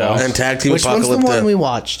one I watched. And Tag Team Which one's the one we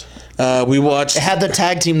watched? We watched. It had the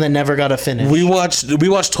tag team that never got a finish. We watched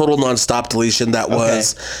total nonstop deletion. That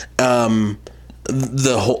was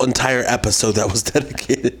the whole entire episode that was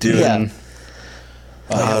dedicated to it.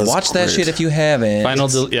 Watch that shit if you haven't.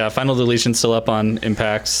 Final deletion still up on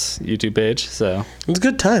Impact's YouTube page. So it's a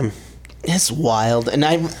good time. It's wild, and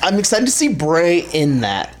I'm excited to see Bray in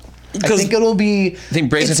that. I think it'll be. I think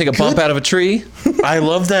Bray's gonna take a bump out of a tree. I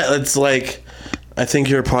love that. It's like. I think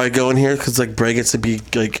you're probably going here because like Bray gets to be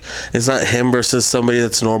like it's not him versus somebody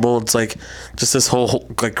that's normal. It's like just this whole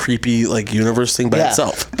like creepy like universe thing by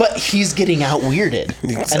itself. But he's getting out weirded,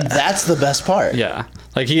 and that's the best part. Yeah,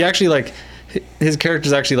 like he actually like his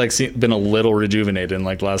character's actually like been a little rejuvenated in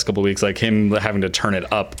like the last couple of weeks. Like him having to turn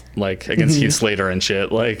it up like against Heath Slater and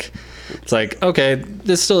shit. Like it's like okay,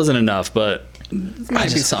 this still isn't enough, but.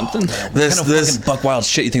 Might be something. This fucking buck wild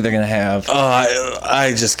shit you think they're gonna have?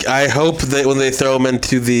 I hope that when they throw him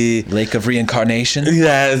into the Lake of Reincarnation,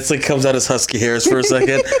 it's like comes out as Husky Harris for a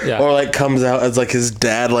second, Yeah. or like comes out as like his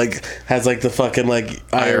dad, like has like the fucking like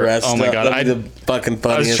IRS. Oh my stuff. god, That'd be the fucking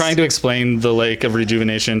funniest. I was trying to explain the Lake of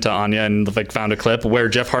Rejuvenation to Anya and like found a clip where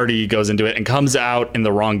Jeff Hardy goes into it and comes out in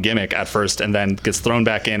the wrong gimmick at first and then gets thrown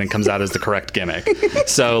back in and comes out as the correct gimmick.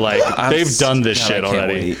 So like they've done this shit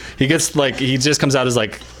already. He gets like he just comes out as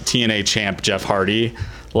like TNA champ Jeff Hardy.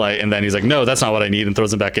 Like, and then he's like, no, that's not what I need, and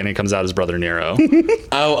throws him back in and comes out as Brother Nero. They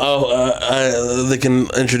can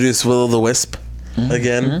introduce Will-O-the-Wisp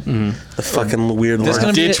again. The fucking weird Lord.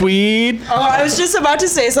 Ditchweed. Oh, I was just about to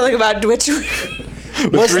say something about Ditchweed.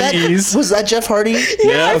 Was that Jeff Hardy?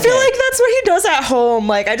 Yeah, I feel like that's what he does at home.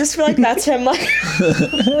 Like, I just feel like that's him, like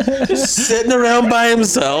just sitting around by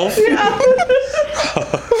himself.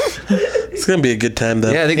 It's gonna be a good time, though.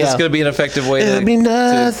 Yeah, I think that's gonna be an effective way to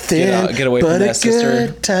get away from that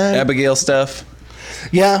Sister Abigail stuff.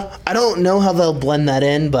 Yeah, I don't know how they'll blend that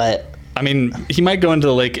in, but I mean, he might go into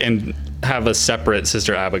the lake and have a separate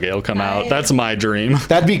Sister Abigail come out. That's my dream.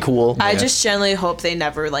 That'd be cool. I just generally hope they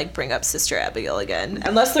never like bring up Sister Abigail again,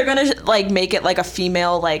 unless they're gonna like make it like a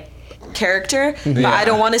female like character. But I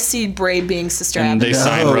don't want to see Bray being Sister And Abigail. they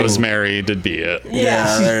signed Rosemary to be it.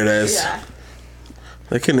 Yeah, there it is. Yeah.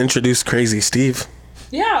 They can introduce Crazy Steve.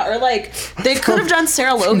 Yeah, or like they could have done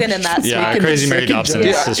Sarah Logan in that. Yeah, Crazy Mary Dobson.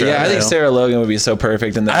 Yeah, I think Sarah Logan would be so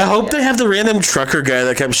perfect in that. I hope they have the random trucker guy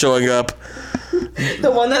that kept showing up.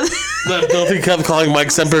 The one that Filthy kept calling Mike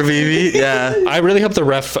Sempervive. Yeah. I really hope the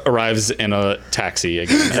ref arrives in a taxi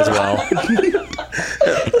again as well.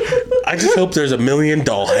 I just hope there's a million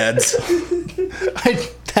doll heads.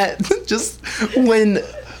 Just when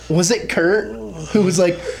was it Kurt who was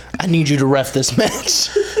like, I need you to ref this match.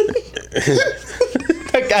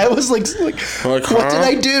 That guy was like what did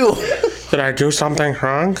I do? Did I do something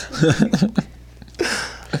wrong?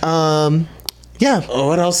 Yeah. Oh,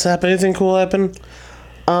 what else happened? Anything cool happen?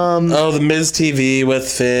 The Miz TV with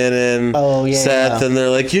Finn and Seth, and they're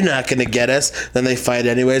like, "You're not gonna get us." Then they fight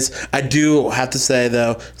anyways. I do have to say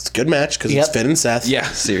though, it's a good match because it's Finn and Seth. Yeah,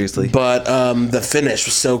 seriously. But the finish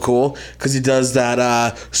was so cool because he does that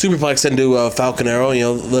superplex into a Falcon Arrow. You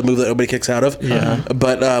know, the move that nobody kicks out of. Yeah.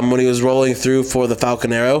 But when he was rolling through for the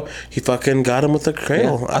Falcon Arrow, he fucking got him with the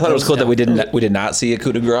cradle. I thought it was cool that we did not see a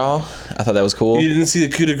coup de grace. I thought that was cool. You didn't see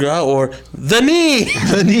the coup de grace or the knee.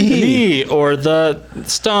 The knee or the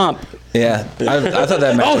stomp. Yeah, I thought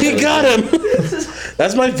that match. Oh, he got him.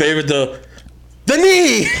 That's my favorite though. The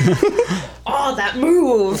knee. Oh, that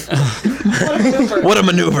move. What a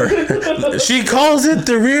maneuver. She calls it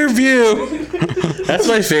the rear view. That's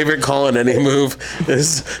my favorite call in any move.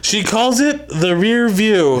 Is she calls it the rear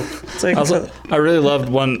view. It's like, I really loved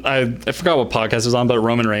one. I forgot what podcast it was on, but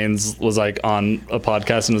Roman Reigns was like on a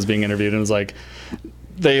podcast and was being interviewed and was like,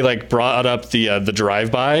 they like brought up the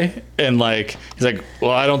drive-by and like he's like,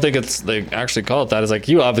 well, I don't think they actually call it that. It's like,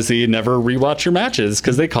 you obviously never rewatch your matches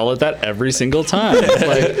because they call it that every single time.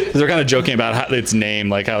 Like they're kind of joking about how its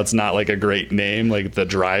name, like how it's not like a great name, like the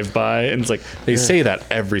drive-by, and it's like they say that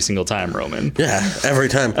every single time, Roman. Yeah, every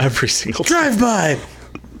time. Every single time. Drive-by.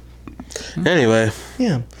 Anyway.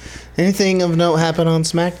 Yeah. Anything of note happen on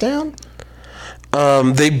SmackDown?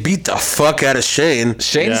 They beat the fuck out of Shane.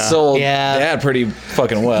 Shane sold that pretty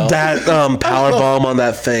fucking well. That power bomb on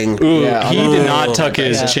that thing. Ooh, he did not tuck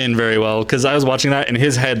his chin very well because I was watching that and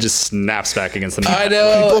his head just snaps back against the mat. I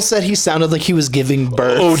know. People said he sounded like he was giving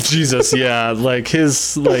birth. Oh Jesus, yeah, like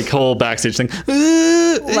his whole backstage thing.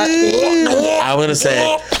 I'm gonna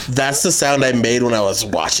say that's the sound I made when I was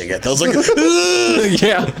watching it. That was like,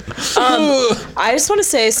 yeah. I just want to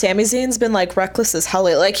say Sami Zayn's been like reckless as hell.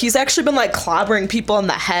 Like he's actually been like clobbering people in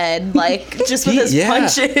the head, like just with his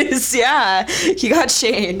punches. Yeah, he got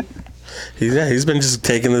Shane. He's been just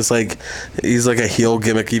taking this like he's like a heel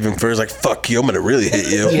gimmick even first. Like fuck you, I'm gonna really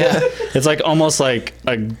hit you. Yeah, it's like almost like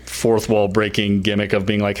a fourth wall breaking gimmick of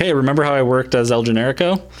being like, hey, remember how I worked as El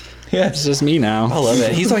Generico? Yeah, it's just me now. I love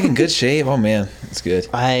it. He's like in good shape. Oh man, it's good.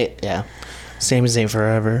 Sami Zayn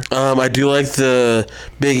forever. I do like the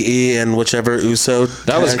Big E and whichever Uso.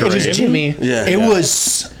 That was great. It was Jimmy. Yeah, it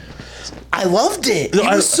was. I loved it. It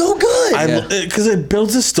was so good. Because it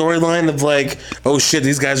builds a storyline of like, oh shit,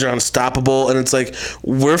 these guys are unstoppable, and it's like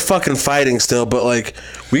we're fucking fighting still, but like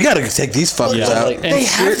we got to take these fuckers out. Like, they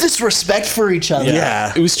have this respect for each other.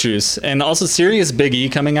 Yeah, Truce, and also serious Big E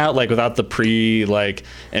coming out like without the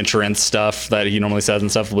entrance stuff that he normally says and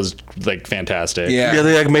stuff was like fantastic. Yeah,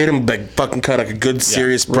 they like made him like fucking cut like a good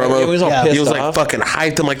serious promo. Right. He was all pissed He was like off. fucking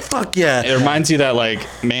hyped. I'm like, fuck yeah. It reminds you that like,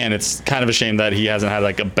 man, it's kind of a shame that he hasn't had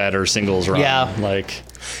like a better singles run. Yeah. Like,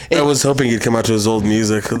 I was hoping he'd come out to his old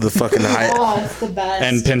music, the fucking hype. Oh, it's the best.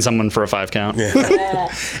 and pin someone for a 5 count.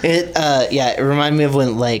 It reminded me of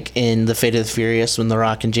when like in The Fate of the Furious when The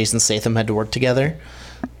Rock and Jason Statham had to work together.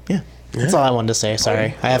 Yeah. That's all I wanted to say.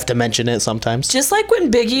 Sorry, I have to mention it sometimes. Just like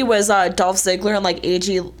when Biggie was Dolph Ziggler and like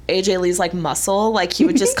AJ Lee's like muscle, like he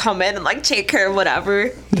would just come in and like take care of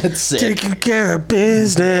whatever. That's sick. Taking care of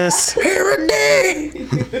business. Here a day.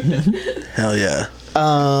 Hell yeah.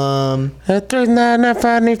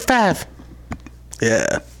 399.95.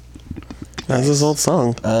 Yeah. That's his old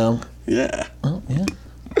song. Yeah. Oh, yeah.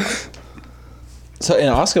 So, and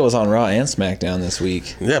Asuka was on Raw and SmackDown this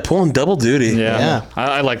week. Yeah, pulling double duty. Yeah.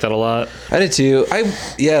 I like that a lot. I did too. I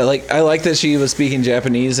like that she was speaking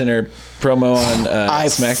Japanese in her promo on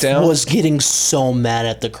SmackDown. I was getting so mad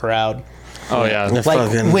at the crowd. Oh yeah,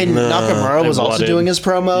 Like when Nakamura was also doing his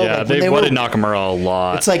promo. Yeah, like, they wanted Nakamura a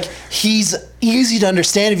lot. It's like he's easy to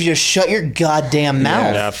understand if you just shut your goddamn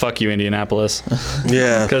mouth. Yeah, fuck you, Indianapolis.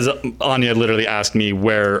 Yeah. Because Anya literally asked me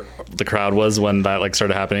where the crowd was when that like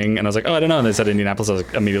started happening, and I was like, oh, I don't know. And they said Indianapolis. I was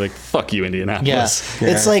like, immediately like, fuck you, Indianapolis. Yeah.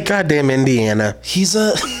 It's like goddamn Indiana. He's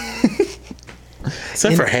a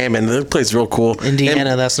Except for Hammond, the place real cool.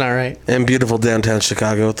 Indiana. That's not right. And beautiful downtown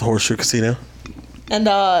Chicago at the Horseshoe Casino. And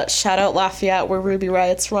shout out Lafayette, where Ruby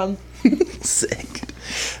Riot's from. Sick.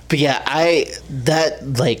 But yeah, it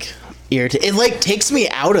like takes me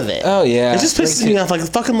out of it. Oh yeah. It just pisses me off. Like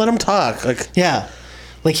fucking let him talk. Like yeah.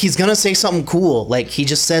 Like he's gonna say something cool. Like he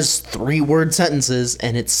just says 3-word sentences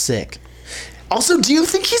and it's sick. Also, do you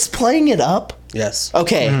think he's playing it up? yes.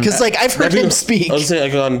 Okay, because like I've heard him speak. I was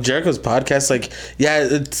saying like on Jericho's podcast, like yeah,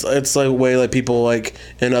 it's like way like people like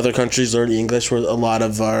in other countries learn English where a lot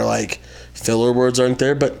of our like filler words aren't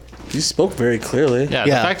there, but he spoke very clearly. Yeah,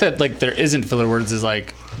 the fact that like there isn't filler words is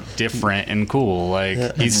like different and cool.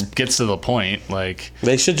 Like he gets to the point. Like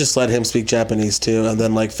They should just let him speak Japanese too, and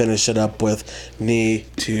then like finish it up with knee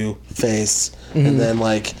to face, and then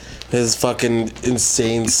like his fucking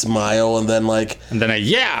insane smile, and then a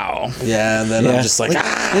yow. Yeah, and then I'm just like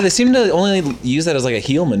ah. Yeah, they seem to only use that as like a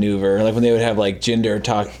heel maneuver. Like when they would have like Jinder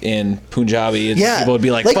talk in Punjabi, and people would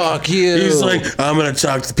be like, "Fuck you." He's like, "I'm gonna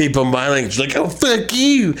talk to people in my language." Like, "Oh, fuck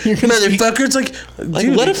you, motherfucker!" It's like,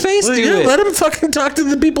 dude, let a face do it. Let him fucking talk to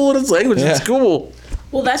the people in his language. Yeah. It's cool.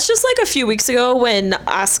 Well, that's just like a few weeks ago when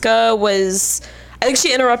Asuka was. I think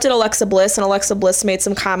she interrupted Alexa Bliss, and Alexa Bliss made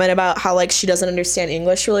some comment about how like she doesn't understand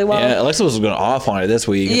English really well. Yeah, Alexa was going off on it this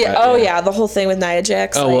week. Yeah. But, The whole thing with Nia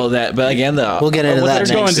Jax. Oh well, but again, we'll get into that.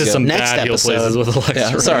 They're going to some next bad heel episode. places with Alexa.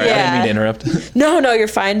 Yeah, sorry, I didn't mean to interrupt. No, you're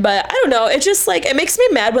fine. But I don't know. It just like it makes me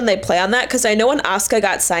mad when they play on that because I know when Asuka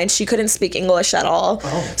got signed, she couldn't speak English at all.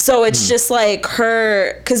 So it's just like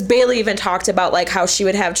her because Bayley even talked about like how she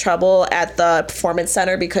would have trouble at the performance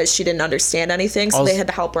center because she didn't understand anything, so they had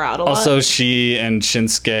to help her out a lot. Also, she and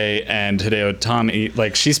Shinsuke and Hideo Itami,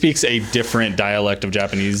 like she speaks a different dialect of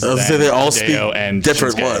Japanese. I was gonna say they all Hideo speak and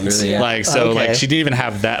different Shinsuke. ones. Yeah. Like so, Okay. like she didn't even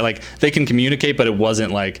have that. Like they can communicate, but it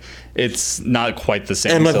wasn't like it's not quite the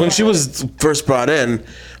same. And like So, when she was first brought in,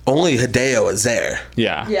 only Hideo was there.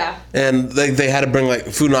 yeah, And they had to bring like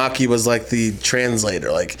Funaki was like the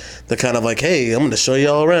translator, like the kind of like, hey, I'm gonna show you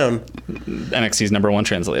all around. NXT's #1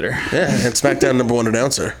 translator. Yeah, and SmackDown #1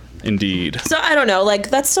 announcer. Indeed. So I don't know, like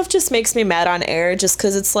that stuff just makes me mad on air just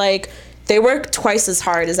because it's like they work twice as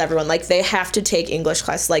hard as everyone. Like they have to take English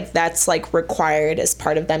classes. Like that's like required as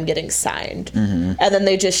part of them getting signed. And then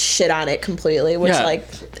they just shit on it completely, which like,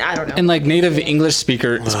 I don't know. And like native English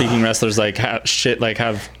speaking wrestlers like have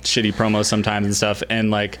shitty promos sometimes and stuff.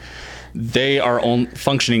 And like, they are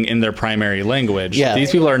functioning in their primary language. Yeah.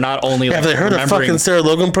 These people are not only Have they heard a fucking Sarah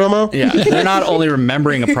Logan promo? Yeah, they're not only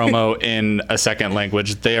remembering a promo in a second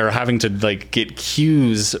language, they are having to like get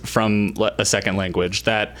cues from a second language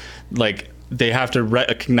that like they have to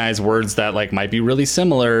recognize words that like might be really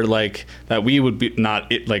similar, like that we would be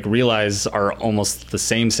not like realize are almost the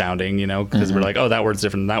same sounding, you know, because we're like, oh, that word's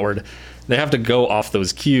different than that word. They have to go off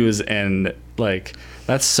those cues, and like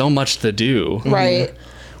that's so much to do. Right.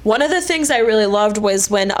 One of the things I really loved was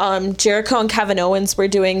when Jericho and Kevin Owens were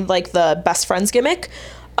doing like the best friends gimmick.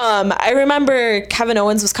 I remember Kevin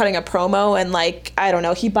Owens was cutting a promo and like, I don't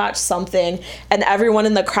know, he botched something and everyone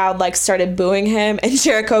in the crowd like started booing him, and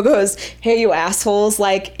Jericho goes, "Hey, you assholes,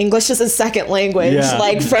 like English is his second language. Yeah.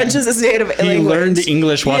 Like French is his native language." He learned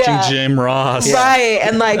English watching Jim Ross. Right.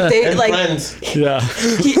 And like they like Yeah.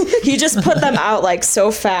 he just put them out like so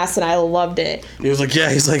fast, and I loved it. He was like,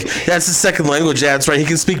 that's his second language. Yeah, that's right. He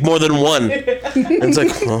can speak more than one. And it's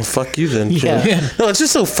like, well, fuck you then. Yeah. No, it's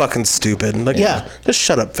just so fucking stupid. Like, just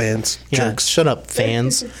shut up, fans. Yeah, Jerks. shut up,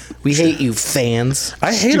 fans. We hate you, fans.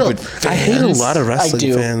 I hate a lot of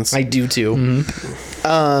wrestling fans. I do too.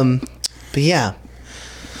 But yeah.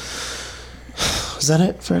 Is that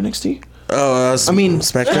it for NXT? Oh, I mean,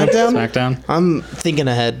 SmackDown. I'm thinking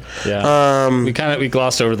ahead. Yeah. We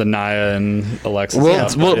glossed over the Nia and Alexa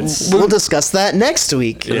stuff. We'll discuss that next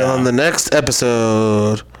week. On the next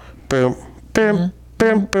episode. Boom, boom,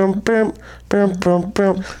 boom, boom, boom, boom, boom,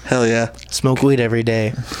 boom. Hell yeah. Smoke weed every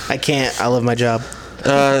day. I can't. I love my job.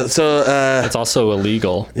 It's also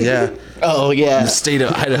illegal. Yeah. Oh yeah. State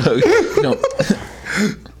of Idaho. No.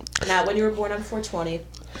 Not when you were born on 420.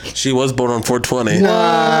 She was born on 420.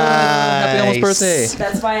 Happy almost birthday.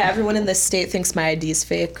 That's why everyone in this state thinks my ID is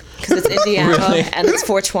fake, because it's Indiana and it's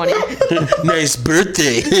 420. Nice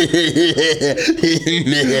birthday.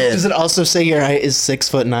 Does it also say your height is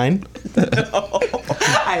 6'9"?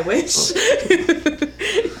 I wish.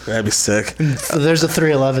 That'd be sick. There's a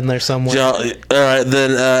 311 there somewhere. All right,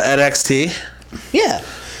 then NXT. Yeah.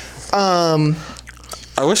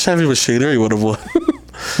 I wish Heavy Machinery would have won.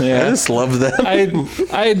 Yeah. I just love that.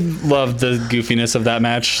 I love the goofiness of that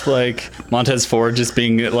match. Like Montez Ford just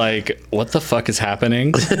being like, "What the fuck is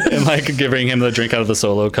happening?" and like giving him the drink out of the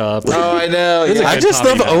Solo cup. Oh, I know. It's a I good just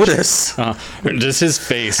love comedy match. Otis. Just his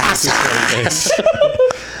face. His face.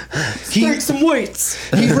 Break some weights.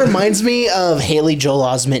 He reminds me of Haley Joel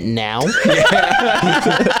Osment now.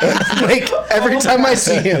 Like every time I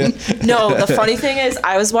see him. No, the funny thing is,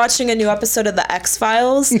 I was watching a new episode of The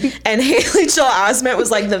X-Files, and Haley Joel Osment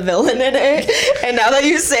was like the villain in it. And now that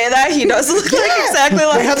you say that, he does look like exactly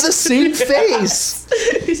like. They have the same face.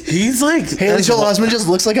 He's like Haley Joel Osment just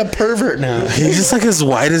looks like a pervert now. He's just like as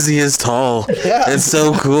wide as he is tall. Yeah. It's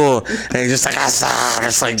so cool. And he's just like,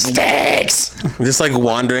 just like sticks. Just like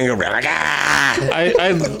wandering around like,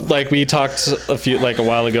 I like we talked a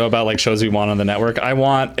while ago about like shows we want on the network. I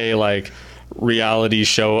want a like reality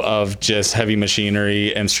show of just Heavy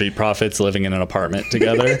Machinery and Street Profits living in an apartment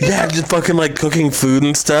together. Yeah, just fucking like cooking food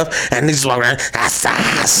and stuff, and they just walk around,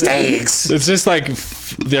 steaks. It's just like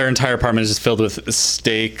their entire apartment is just filled with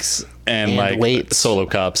steaks and like weights. Solo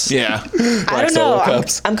cups. Yeah. I don't know.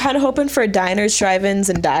 I'm kind of hoping for diners, drive-ins,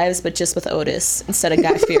 and dives, but just with Otis instead of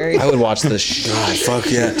Guy Fieri. I would watch this shit. God,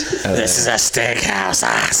 fuck yeah. This is a steakhouse.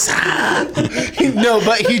 No,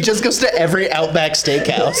 but he just goes to every Outback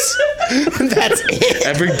Steakhouse. That's it.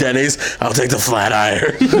 Every Denny's, I'll take the flat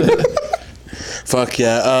iron. Fuck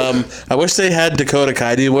yeah. I wish they had Dakota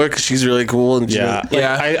Kai do work. She's really cool. And Yeah,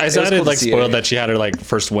 I sounded cool to like see spoiled her. that she had her like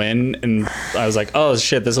first win, and I was like, oh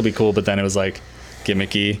shit, this will be cool. But then it was like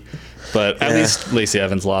gimmicky. But at least Lacey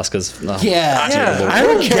Evans lost because I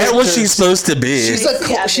don't get what she's supposed to be. She's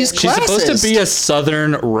she's supposed to be a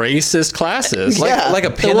Southern racist classist. Like a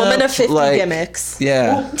The pinup, woman of 50 like, gimmicks.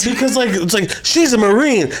 Yeah. Because like it's like she's a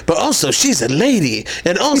Marine, but also she's a lady,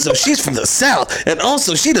 and also she's from the South, and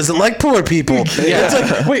also she doesn't like poor people. Yeah. It's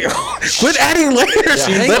like, wait, quit adding layers.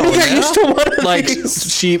 Let me get used to one of Like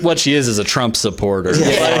these. what she is a Trump supporter.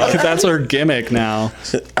 Like, that's her gimmick now.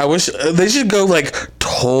 I wish they should go like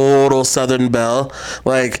total Southern belle,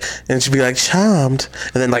 like, and she'd be like charmed,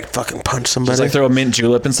 and then like fucking punch somebody. Just like throw a mint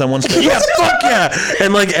julep in someone's face. Yeah, fuck yeah!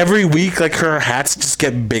 And like every week, like her hats just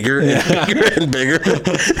get bigger and bigger and bigger.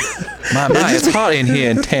 My, it's hot in here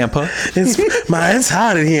in Tampa. It's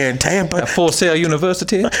hot in here in Tampa. At Full Sail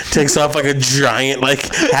University. Takes off like a giant like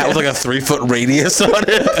hat with like a 3-foot radius on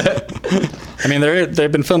it. I mean,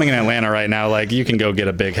 they've been filming in Atlanta right now. Like, you can go get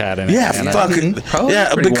a big hat in Atlanta. Fucking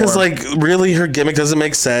yeah, because warm. like really her gimmick doesn't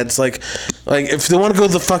make sense. Like if they want to go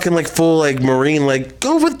the fucking like full like Marine, like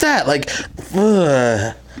go with that. Like,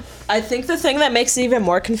 I think the thing that makes it even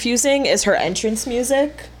more confusing is her entrance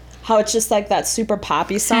music. How it's just like that super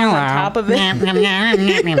poppy song on top of it. I'm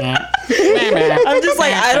just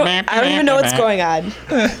like, I don't even know what's going on.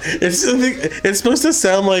 It's supposed to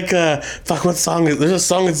sound like fuck. What song? There's a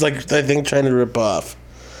song that's like I think trying to rip off.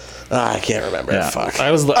 I can't remember. Yeah. Fuck.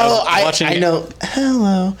 I was watching. I know.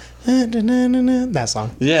 Hello. That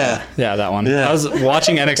song. Yeah. Yeah, that one. Yeah. I was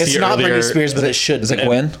watching NXT It's not earlier. Britney Spears, but it should. Is it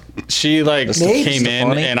Gwen? She like came in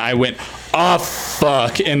Stefani? and I went, oh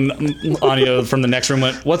fuck, and Anya from the next room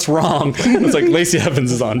went, what's wrong? It's like Lacey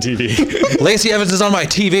Evans is on TV. Lacey Evans is on my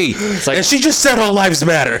TV. It's like, And she just said all lives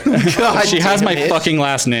matter. God, she has my damn it. fucking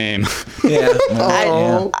last name. Yeah.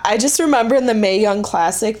 I just remember in the Mae Young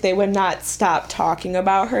Classic, they would not stop talking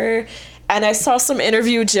about her. And I saw some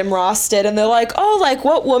interview Jim Ross did, and they're like, oh, like,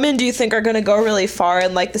 what woman do you think are going to go really far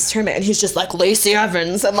in, like, this tournament? And he's just like, Lacey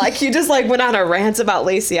Evans. And, like, he just, like, went on a rant about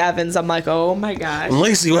Lacey Evans. I'm like, oh, my gosh.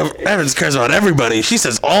 Lacey Evans cares about everybody. She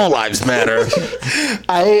says all lives matter.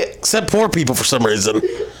 Except poor people for some reason.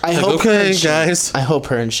 I hope Okay, guys. I hope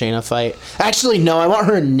her and Shayna fight. Actually, no, I want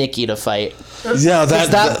her and Nikki to fight. Yeah,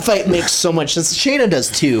 That fight makes so much sense. Shayna does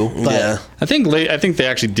too. But yeah. I think they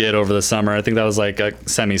actually did over the summer. I think that was like a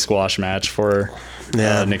semi-squash match for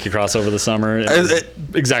Nikki Cross over the summer.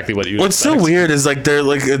 Exactly what you. What's so weird is like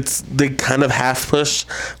they kind of half push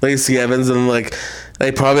Lacey Evans and like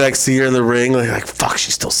they probably like see her in the ring like fuck,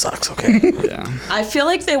 she still sucks. Okay. Yeah. I feel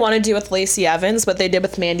like they want to do with Lacey Evans what they did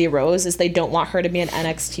with Mandy Rose is they don't want her to be an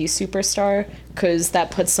NXT superstar because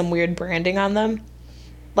that puts some weird branding on them.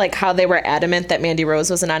 Like how they were adamant that Mandy Rose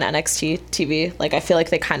wasn't on NXT TV. Like I feel like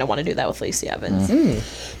they kind of want to do that with Lacey Evans.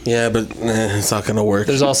 Yeah, but it's not gonna work.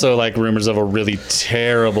 There's also like rumors of a really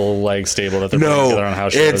terrible like stable that they're putting together on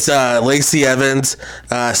house shows. It's Lacey Evans,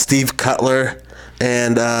 Steve Cutler,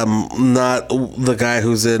 and not the guy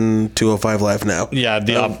who's in 205 Live now. Yeah,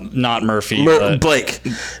 not Murphy, but Blake.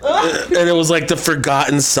 And it was like the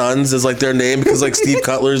Forgotten Sons is like their name because like Steve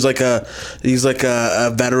Cutler's like he's like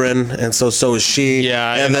a veteran and so is she.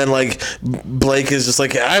 Yeah, and then like Blake is just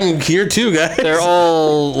like I'm here too, guys. they're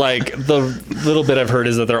all like the little bit I've heard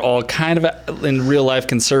is that they're all kind of in real life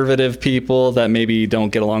conservative people that maybe don't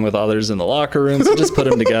get along with others in the locker room. So just put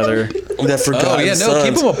them together. The Forgotten Sons.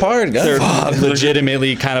 Keep them apart, guys. They're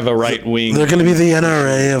legitimately kind of a right wing. They're gonna be the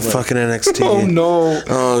NRA of fucking NXT. oh no,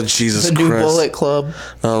 Oh Jesus the Christ! new Bullet Club.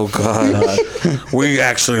 Oh God. We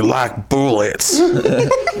actually like bullets.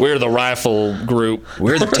 We're the rifle group.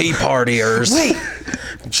 We're the Tea Partiers. Wait,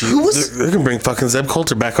 who was They're gonna bring fucking Zeb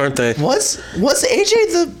Coulter back, aren't they? was AJ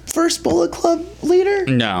the first Bullet Club leader?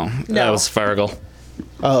 No, that was Farrell.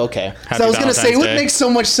 Oh, okay. Happy So I was gonna say, it Valentine's would Day. make so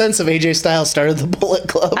much sense if AJ Styles started the Bullet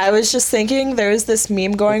Club. I was just thinking there was this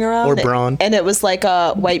meme going around. Or Braun. And it was like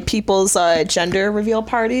white people's gender reveal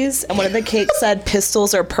parties. And one of the cakes said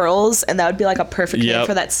pistols or pearls. And that would be like a perfect name Yep.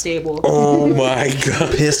 for that stable. Oh my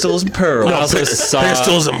God! Pistols and pearls. I also saw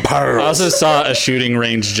Pistols and pearls. I also saw a shooting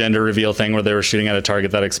range gender reveal thing where they were shooting at a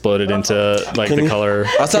target that exploded into like the color.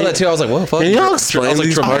 I saw that too. I was like, whoa, fuck. Can y'all explain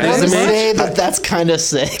these I parties want to to me? say that's kind of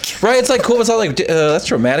sick. Right? It's like cool. It's all like,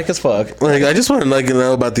 that's dramatic as fuck. Like, I just want to like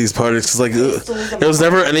know about these parties because like it was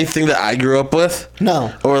never anything that I grew up with.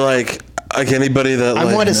 No. Or like anybody that I'm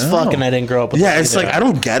like, white as fuck, and I didn't grow up with yeah, it it's either. like I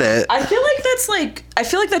don't get it. I feel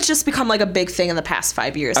like that's just become like a big thing in the past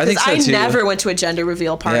 5 years. I think so, too. never went to a gender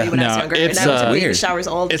reveal party Yeah. when I was No, younger. it's, and I went to baby weird. showers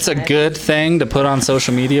all the It's a time. good thing to put on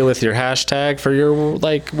social media with your hashtag for your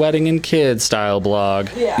like wedding and kid style blog.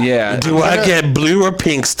 Yeah. Do I get blue or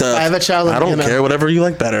pink stuff? I have a child, I don't you know. care. Whatever you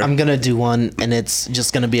like better. I'm gonna do one, and it's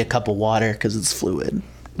just gonna be a cup of water because it's fluid.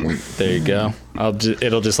 There you go.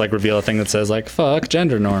 It'll just like reveal a thing that says like fuck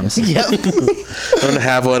gender norms. Yep. I'm gonna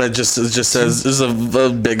have one. It just says there's a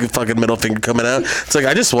big fucking middle finger coming out. It's like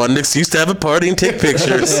I just want an excuse to have a party and take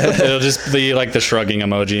pictures. It'll just be like the shrugging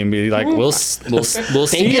emoji and be like we'll see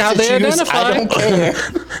Get how to they choose, identify. I don't care.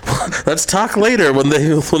 let's talk later when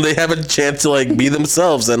they have a chance to like be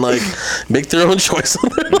themselves and like make their own choice on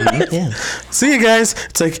their life. Yeah. See you guys.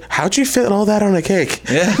 It's like, how'd you fit all that on a cake?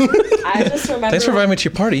 Yeah. I just remember. Thanks for inviting me to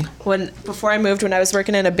your party. Before I moved, when I was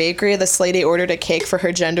working in a bakery, this lady ordered a cake for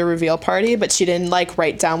her gender reveal party, but she didn't like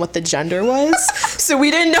write down what the gender was, so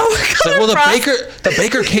we didn't know what color. Well, the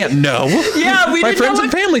baker can't know. Yeah, My friends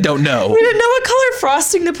and family don't know. We didn't know what color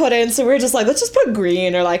frosting to put in, so we were just like, let's just put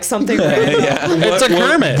green or like something. It's a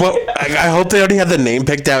Kermit. I hope they already had the name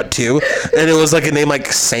picked out too, and it was like a name like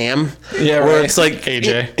Sam. Yeah, where right. it's like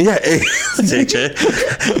AJ. Yeah,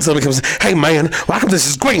 AJ. Somebody comes, hey man, why come this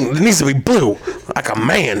is green? It needs to be blue, like a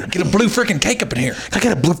man. Get a blue freaking cake up in here. I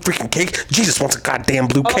get a blue freaking cake. Jesus wants a goddamn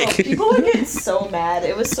blue Oh, cake. people would get so mad.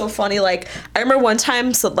 It was so funny. Like, I remember one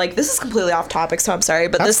time, so like, this is completely off topic, so I'm sorry,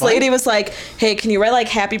 but this lady was like, hey, can you write like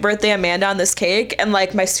happy birthday Amanda on this cake? And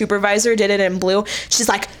like my supervisor did it in blue. She's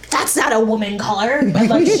like, that's not a woman color. And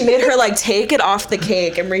like she made her like take it off the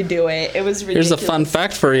cake and redo it. It was ridiculous. Here's a fun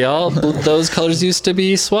fact for y'all. Those colors used to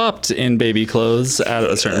be swapped in baby clothes at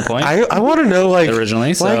a certain point. I want to know, like, Originally,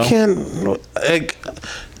 why so- can't, like,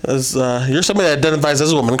 you're somebody that identifies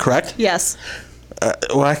as a woman, correct? Yes.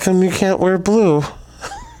 Why come you can't wear blue?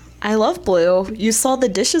 I love blue. You saw the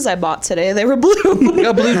dishes I bought today. They were blue. You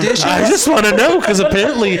got blue dishes. I just want to know because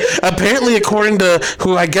apparently, according to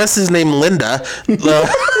who I guess is named Linda,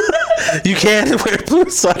 you can't wear blue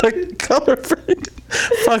solid color.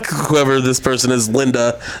 Fuck whoever this person is,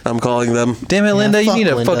 Linda. I'm calling them. Damn it, Linda! You fuck need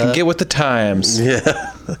to Linda. fucking get with the times.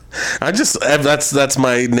 Yeah, I just that's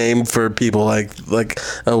my name for people like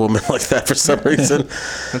a woman like that for some reason.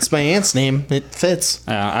 That's my aunt's name. It fits.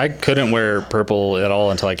 I couldn't wear purple at all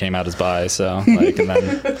until I came out as bi, so like, and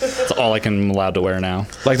then it's all I'm allowed to wear now.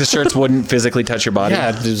 Like the shirts wouldn't physically touch your body.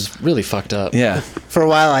 Yeah, it was really fucked up. Yeah. For a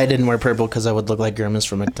while, I didn't wear purple because I would look like Grimace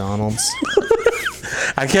from McDonald's.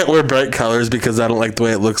 I can't wear bright colors because I don't like the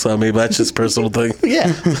way it looks on me, but that's just a personal thing.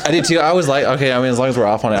 Yeah. I did too. I was like, okay, I mean, as long as we're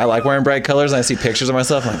off on it, I like wearing bright colors, and I see pictures of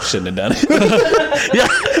myself, I'm like, shouldn't have done it. Yeah,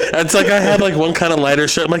 it's like I had like one kind of lighter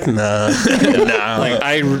shirt. I'm like, nah. Like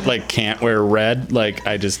I can't wear red. Like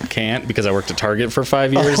I just can't because I worked at Target for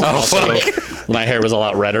 5 years. Also, my hair was a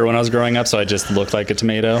lot redder when I was growing up, so I just looked like a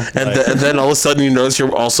tomato. And then all of a sudden you notice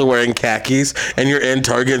you're also wearing khakis and you're in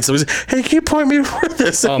Target and somebody's, hey, can you point me where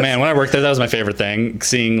this? Oh man, when I worked there, that was my favorite thing.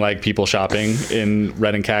 Seeing like people shopping in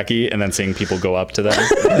red and khaki, and then seeing people go up to them.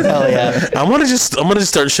 Hell yeah. I'm gonna just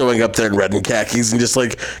start showing up there in red and khakis and just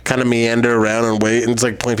like kind of meander around and wait and it's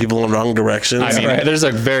like point people in the wrong directions. I mean, there's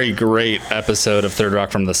a very great episode of Third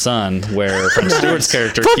Rock from the Sun where Fred Stewart's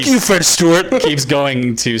character Fuck you, Fred Stewart. keeps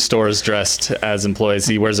going to stores dressed as employees.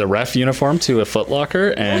 He wears a ref uniform to a Foot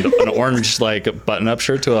Locker and an orange like button-up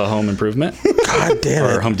shirt to a Home Improvement God damn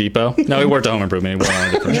or it. Home Depot. No, he worked at Home Improvement. He went on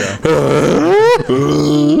a different show.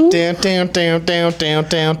 Down, down, down, down, down,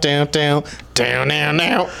 down, down, down, down, down,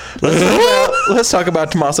 down. Let's talk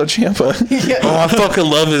about Tommaso Ciampa. Oh, I fucking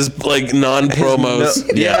love his like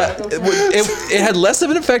non-promos. Yeah. It had less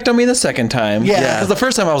of an effect on me the second time. Yeah. Because the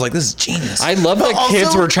first time I was like, this is genius. I love that also-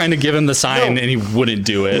 kids were trying to give him the sign and he wouldn't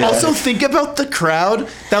do it. Also, think about the crowd.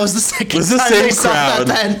 That was the second was the time same they saw crowd.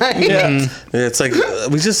 that night. Yeah. It's like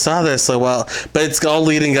we just saw this a while, but it's all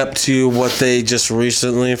leading up to what they just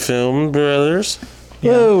recently filmed, brothers.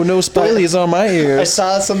 Whoa, no spoilies on my I ears.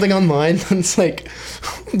 saw something online and it's like,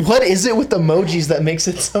 what is it with emojis that makes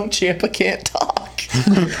it so Ciampa can't talk?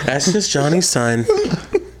 That's just Johnny's sign.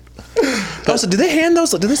 Also, do they hand those?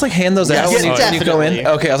 Do they just like hand those out Yes, when you go in? definitely.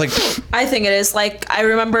 Okay, I was like, I think it is. Like, I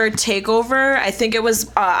remember TakeOver. I think it was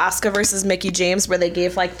Asuka versus Mickie James, where they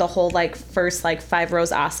gave like the whole like first like 5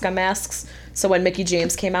 rows Asuka masks. So when Mickie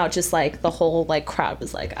James came out, just like the whole like crowd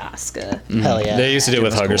was like Asuka. Hell yeah. They used to do it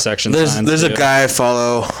with hugger section signs. There's a too. guy I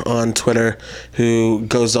follow on Twitter who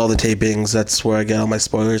goes to all the tapings. That's where I get all my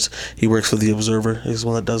spoilers. He works for The Observer. He's the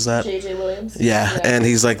one that does that. JJ Williams. Yeah, and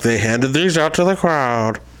he's like, they handed these out to the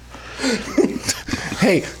crowd.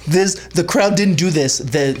 Hey, the crowd didn't do this.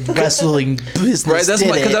 The wrestling business right? That's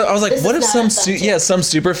did because it. I was like, This what is if not some authentic. some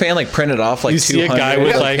super fan like printed off like You see a guy 200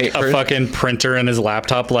 with like papers? a fucking printer in his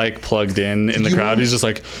laptop like plugged in the crowd. He's just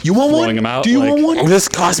like, You want throwing one? him out. Do you like, want one? This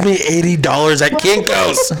cost me $80 at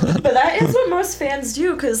Kinko's. But that is what most fans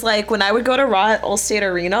do, because like when I would go to Raw at Allstate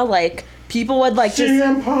Arena, like people would like just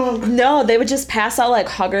no, they would just pass out like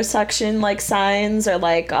hugger section like signs or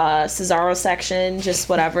like Cesaro section, just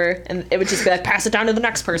whatever, and it would just be like pass it down to the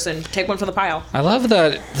next person, take one for the pile. I love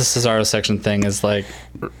that the Cesaro section thing is like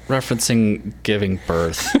referencing giving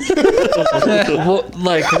birth.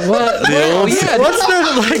 Like what? Oh, yeah, what's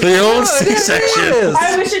the like? The old C-section.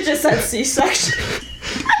 I wish it just said C-section.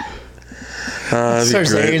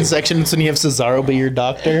 Cesarean section when you have Cesaro be your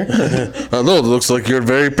doctor. Hello, it looks like you're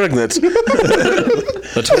very pregnant.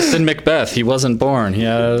 The twist in Macbeth, he wasn't born. He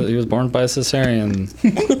was born by a cesarean.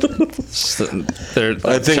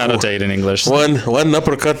 They're shadow date in English. One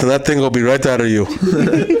uppercut and that thing will be right out of you.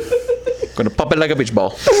 Gonna pop it like a beach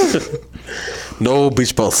ball. No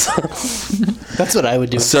beach balls. That's what I would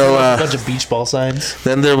do. So a bunch of beach ball signs.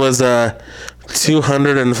 Then there was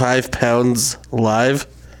 205 pounds live.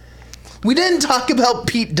 We didn't talk about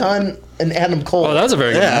Pete Dunne and Adam Cole. Oh, that was a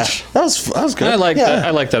very good match. That was good. I like that.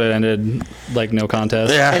 I like that it ended like no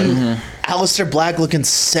contest. Yeah. And Aleister Black looking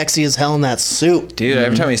sexy as hell in that suit. Dude,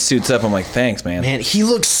 every time he suits up, I'm like, thanks, man. Man, he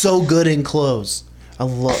looks so good in clothes. I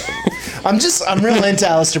love I'm real into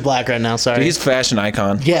Aleister Black right now, sorry. Dude, he's a fashion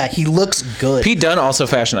icon. Yeah, he looks good. Pete Dunne, also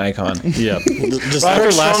fashion icon. Yeah. Just after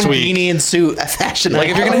last week. Beanie and suit, a fashion like,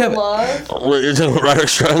 icon. if you're going to have... What, you're talking about Roderick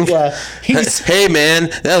Strong? Yeah. Hey, man,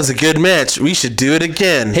 that was a good match. We should do it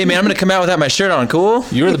again. Hey, man, I'm going to come out without my shirt on, cool?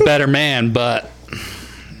 You're the better man, but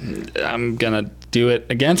I'm going to do it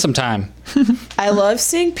again sometime. I love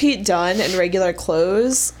seeing Pete Dunne in regular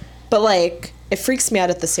clothes, but like... It freaks me out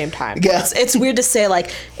at the same time. Yeah. It's weird to say,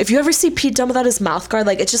 like, if you ever see Pete Dunne without his mouth guard,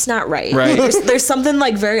 like, it's just not right. Right. There's something,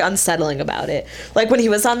 like, very unsettling about it. Like, when he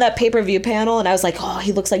was on that pay-per-view panel, and I was like, oh,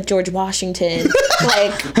 he looks like George Washington.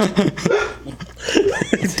 Like...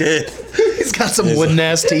 He did. He's got some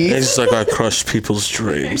wooden-ass teeth. He's like, I crush people's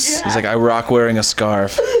dreams. Yeah. He's like, I rock wearing a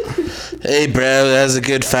scarf. Hey, bro, that was a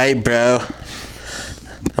good fight, bro.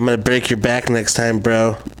 I'm going to break your back next time,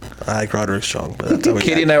 bro. I like Roderick Strong, but that's how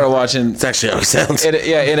Katie and I were watching. It's actually how he sounds.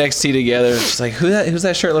 NXT together. She's like, who's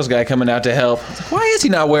that shirtless guy coming out to help? I was like, why is he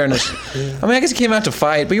not wearing a? I mean, I guess he came out to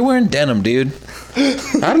fight, but you're wearing denim, dude. I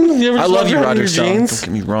don't know if you ever I love you, Roderick Strong. Jeans?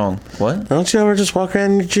 Don't get me wrong. What? Don't you ever just walk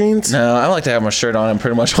around in your jeans? No, I like to have my shirt on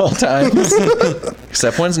pretty much all the time.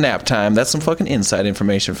 Except when it's nap time. That's some fucking inside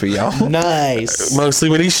information for y'all. Nice. Mostly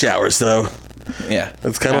when he showers, though. Yeah.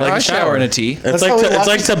 It's kind of like I shower in a tee. It's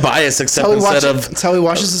like Tobias, except instead of... That's how he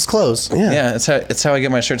washes his clothes. Yeah, it's how I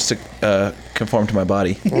get my shirts to conform to my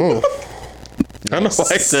body. I don't know why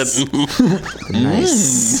I said...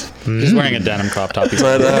 Nice. He's wearing a denim crop top. He's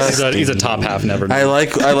a top half never. I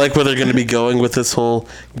like where they're going to be going with this whole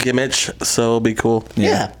gimmick, so it'll be cool.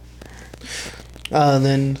 Yeah.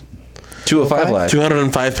 Then 205 live.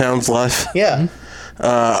 205 pounds live. yeah.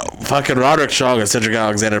 Fucking Roderick Strong and Cedric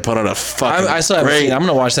Alexander put on a fucking I still haven't seen. I'm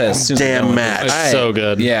gonna watch that as soon as damn match. It's so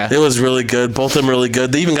good. Yeah. It was really good. Both of them really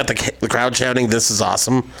good. They even got the crowd shouting, "This is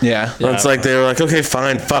awesome." Yeah. And it's like they were like, "Okay,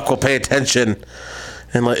 fine, fuck, we'll pay attention."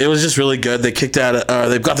 And like it was just really good. They kicked out.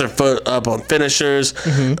 They've got their foot up on finishers.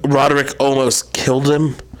 Roderick almost killed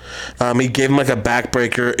him. He gave him like a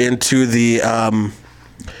backbreaker into the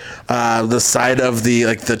side of the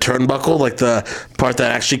turnbuckle, like the part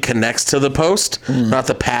that actually connects to the post, not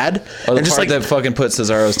the pad. Oh, the and just part like that fucking put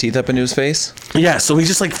Cesaro's teeth up into his face. yeah, so he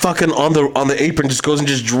just like fucking on the apron just goes and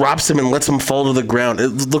just drops him and lets him fall to the ground. It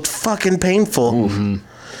looked fucking painful.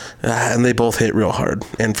 And they both hit real hard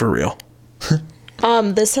and for real.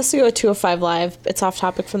 This has to go to 205 Live. It's off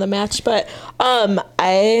topic from the match, but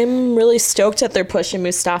I'm really stoked that they're pushing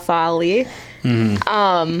Mustafa Ali.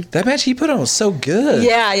 That match he put on was so good.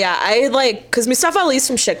 Yeah. I because Mustafa Ali's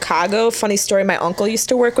from Chicago. Funny story, my uncle used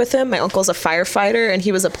to work with him. My uncle's a firefighter and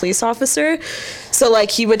he was a police officer. So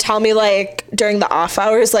like he would tell me like during the off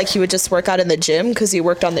hours, like he would just work out in the gym because he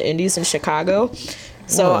worked on the indies in Chicago.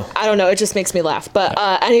 So I don't know, it just makes me laugh. But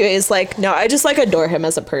anyways, like no, I just like adore him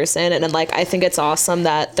as a person, and then like I think it's awesome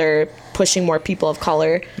that they're pushing more people of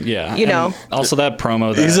color. Yeah, you know. Also that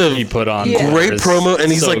promo that he put on, great promo,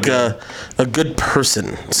 and he's so like a good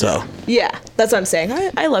person. So yeah, that's what I'm saying.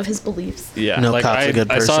 I love his beliefs. yeah, No, like cop's a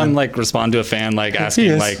good I saw person. him like respond to a fan like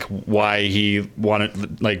asking like why he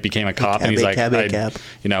wanted like became a cop, and he's like I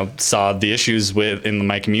saw the issues in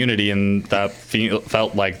my community, and that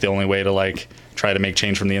felt like the only way to like try to make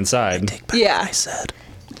change from the inside. Yeah. I said.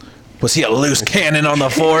 Was he a loose cannon on the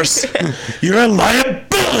force? you're a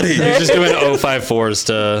liability. He's just doing 054s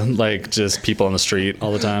to like just people on the street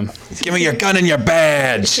all the time. Give me your gun and your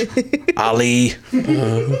badge, Ali.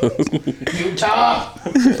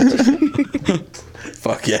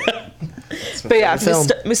 Fuck yeah. But yeah, film.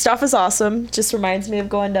 Mustafa's awesome. Just reminds me of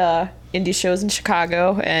going to indie shows in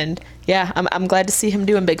Chicago, and yeah, I'm glad to see him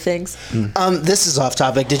doing big things. This is off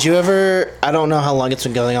topic. Did you ever? I don't know how long it's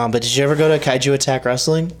been going on, but did you ever go to Kaiju Attack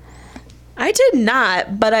Wrestling? I did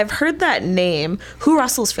not, but I've heard that name. Who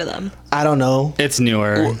wrestles for them? I don't know. It's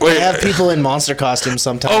newer. They have people in monster costumes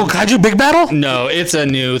sometimes. Oh, Kaiju Big Battle? No, it's a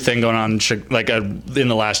new thing going on in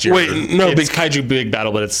the last year. Wait, no, it's Kaiju Big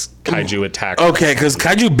Battle, but it's Kaiju Attack. Okay, because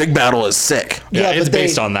Kaiju Big Battle is sick. Yeah, it's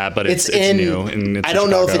based on that, but it's new. And it's I don't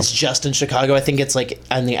know if it's just in Chicago. I think it's like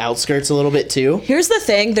on the outskirts a little bit too. Here's the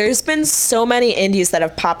thing. There's been so many indies that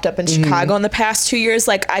have popped up in Chicago in the past 2 years.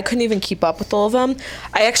 Like, I couldn't even keep up with all of them.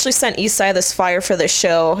 I actually sent Eastside this flyer for this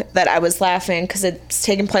show that I was laughing because it's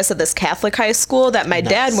taking place at this Catholic high school that my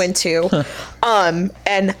dad went to.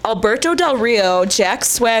 And Alberto Del Rio, Jack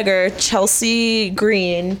Swagger, Chelsea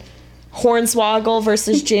Green, Hornswoggle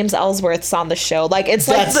versus James Ellsworth's on the show. Like, it's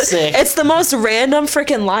sick. It's the most random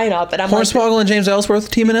freaking lineup. And I'm Hornswoggle and James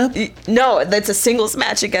Ellsworth teaming up? no, that's a singles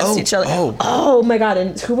match against each other. Oh my god!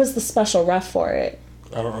 And who was the special ref for it?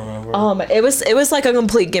 I don't remember. It was like a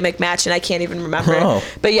complete gimmick match, and I can't even remember. Oh.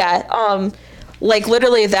 But yeah, like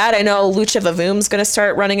literally that. I know Lucha Vavoom's gonna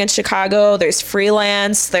start running in Chicago. There's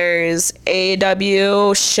Freelance. There's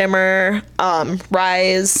AEW, Shimmer,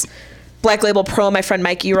 Rise, Black Label Pro. My friend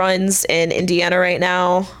Mikey runs in Indiana right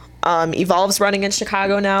now. Evolve's running in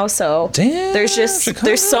Chicago now. So Damn,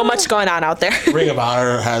 there's so much going on out there. Ring of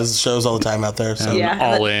Honor has shows all the time out there. So. Yeah.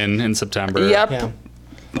 All in September. Yep. Yeah.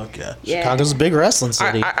 Fuck yeah. Yeah. Chicago's a big wrestling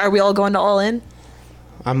city. Are we all going to All In?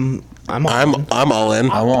 I'm I'm all in.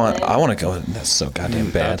 I want to go. That's so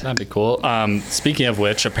goddamn bad. That'd be cool. Speaking of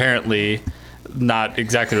which, apparently, not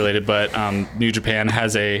exactly related, but New Japan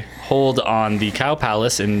has a hold on the Cow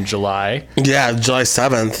Palace in July. Yeah, July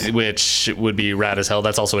 7th. Which would be rad as hell.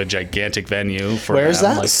 That's also a gigantic venue. For Where is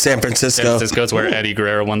them. that? Like, San Francisco. San Francisco. It's where Eddie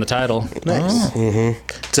Guerrero won the title. nice.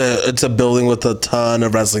 It's a building with a ton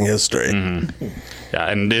of wrestling history. Yeah,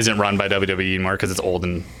 and it isn't run by WWE anymore because it's old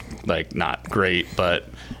and like not great, but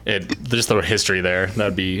there's the history there.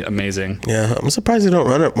 That'd be amazing. Yeah, I'm surprised they don't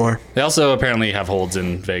run it more. They also apparently have holds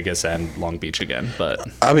in Vegas and Long Beach again, but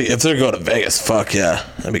I mean, if they're going to Vegas, fuck yeah,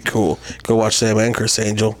 that'd be cool. Go watch Sam and Chris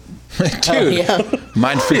Angel. Dude, Yeah.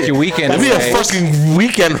 mind freak your weekend That'd be away. a fucking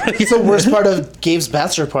weekend. The worst part of Gabe's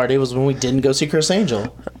bachelor party was when we didn't go see Chris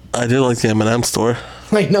Angel. I did like the M&M store.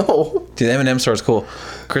 I know. Dude, the M&M store is cool.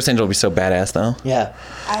 Chris Angel would be so badass though. Yeah.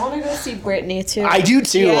 I want to go see Britney too. I do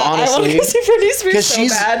too, I want to honestly. go see Britney Spears Because so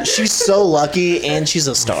bad. she's so lucky and she's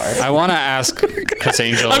a star. I want to ask Chris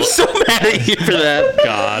Angel. I'm so mad at you for that.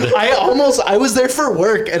 God. I was there for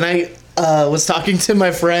work and I was talking to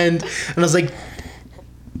my friend and I was like,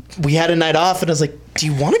 we had a night off and I was like, do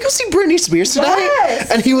you want to go see Britney Spears tonight?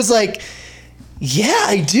 Yes. And he was like, yeah,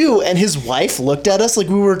 I do. And his wife looked at us like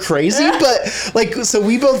we were crazy, but like, so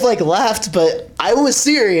we both like laughed, but I was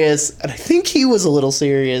serious and I think he was a little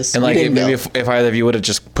serious. And We like didn't maybe know. if either of you would have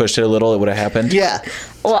just pushed it a little, it would have happened. Yeah.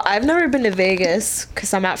 Well, I've never been to Vegas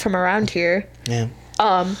because I'm not from around here. Yeah.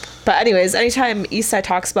 But anyways, anytime Eastside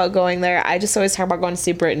talks about going there, I just always talk about going to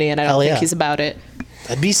see Britney, and I don't Hell think yeah. he's about it.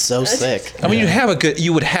 That'd be so sick. I mean,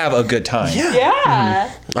 you would have a good time. Yeah.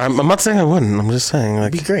 Yeah. I'm not saying I wouldn't. I'm just saying,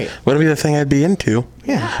 like, Be great. Wouldn't be the thing I'd be into,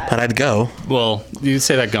 Yeah. but I'd go. Well, you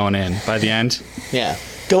say that going in. By the end, Yeah.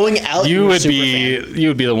 Going out, you you're a would super be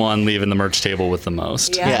fan. the one leaving the merch table with the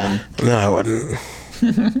most. Yeah. No, I wouldn't.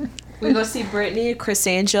 We go see Britney, Chris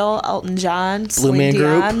Angel, Elton John, Blue Celine Man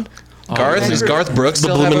Group. Dion. Does Garth Brooks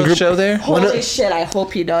still Blue have Man a Group. show there? Holy shit! I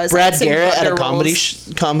hope he does. Brad That's in Garrett at a Thunder comedy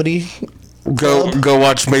Rolls. comedy. Go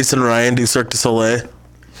watch Mason Ryan do Cirque du Soleil.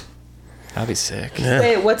 That'd be sick.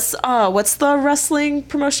 Wait, what's the wrestling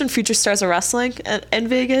promotion? Future Stars of Wrestling in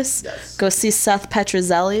Vegas. Yes. Go see Seth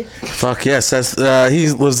Petrozelli. Fuck yeah, Seth. He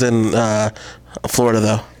lives in Florida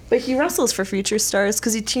though. But he wrestles for Future Stars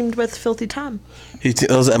because he teamed with Filthy Tom. That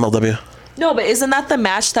was MLW. No, but isn't that the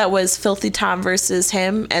match that was Filthy Tom versus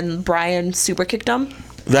him and Brian super kicked him?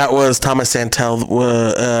 That was Thomas Santel. Oh,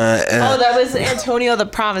 that was Antonio the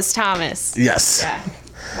Promise Thomas. Yes, Yeah,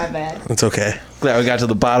 my bad. it's okay. Glad we got to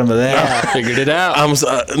the bottom of that. Figured it out.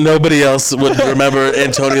 Nobody else would remember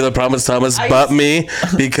Antonio the Promise Thomas but me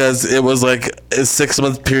because it was like a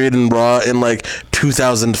 6-month period in Raw in like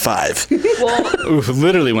 2005. Well, Oof,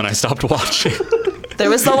 literally when I stopped watching. there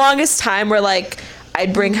was the longest time where like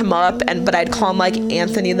I'd bring him up but I'd call him like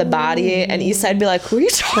Anthony the Body, and Eastside'd be like, "Who are you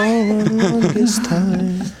talking?"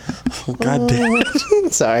 God damn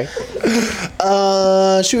it. Sorry.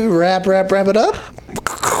 Should we wrap it up?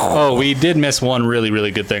 Oh, we did miss one really,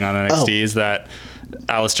 really good thing on NXT Oh. is that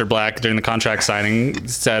Aleister Black during the contract signing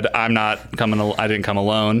said, "I'm not coming. I didn't come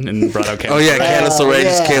alone," and brought out Candice. Oh yeah, Candice LeRae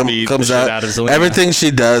just yeah. Beat the comes shit out. out of Zelina. Everything she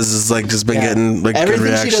does is like just been getting like Everything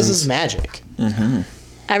good she reactions. does is magic.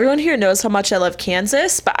 everyone here knows how much I love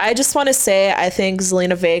Kansas, but I just want to say I think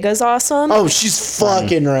Zelina Vega is awesome. Oh, she's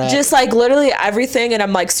fucking rad. Just like literally everything, and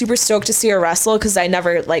I'm like super stoked to see her wrestle because I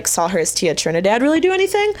never like saw her as Tia Trinidad really do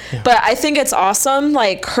anything. Yeah. But I think it's awesome.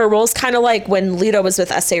 Like her role's kind of like when Lita was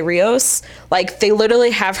with S.A. Rios. Like they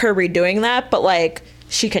literally have her redoing that, but like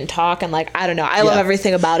she can talk and like I don't know. I love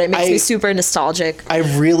everything about it. It makes me super nostalgic.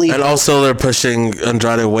 And also they're pushing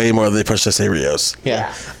Andrade way more than they pushed S.A. Rios.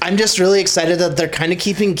 Yeah. I'm just really excited that they're kind of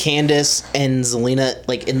keeping Candice and Zelina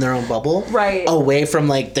like in their own bubble. Right. Away from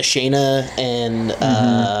like the Shayna and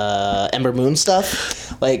Ember Moon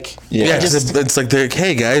stuff. Like it's like they're like,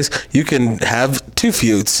 hey guys, you can have 2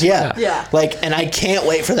 feuds. Yeah. Yeah. Like, and I can't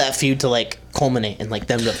wait for that feud to like culminate and like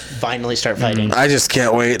them to finally start fighting. I just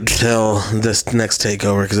can't wait until this next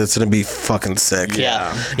takeover because it's gonna be fucking sick.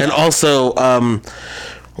 Yeah. And also,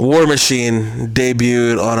 War Machine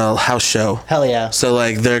debuted on a house show. Hell yeah. So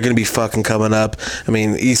like they're gonna be fucking coming up. I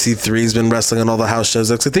mean, EC3's been wrestling on all the house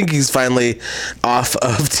shows. I think he's finally off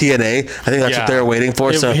of TNA. I think that's what they're waiting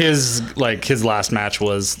for. So his last match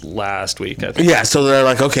was last week, I think. Yeah, so they're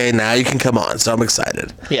like, okay, now you can come on. So I'm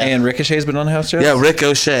excited. Yeah. And Ricochet's been on house shows? Yeah, Rick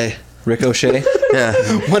O'Shea. Rick O'Shea. Yeah.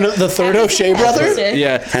 One of the third O'Shea brother?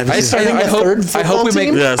 Yeah. I hope we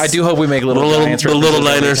make Yes. I do hope we make little Giants the little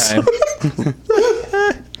Niners.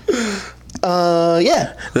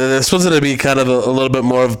 Yeah. This was going to be kind of a little bit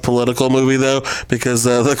more of a political movie, though, because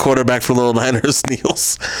the quarterback for Little Niners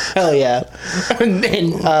kneels. Hell yeah.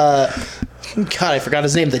 God, I forgot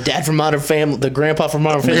his name. The dad from Modern Family, the grandpa from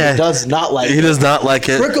Modern Family does not like it. He does not like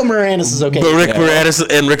it. Rico Moranis is okay. But Rick Moranis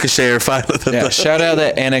and Ricochet are fine with it. Yeah, shout out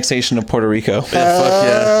that annexation of Puerto Rico. Fuck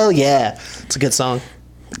yeah. Oh, yeah. It's a good song.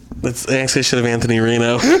 It's the annexation of Anthony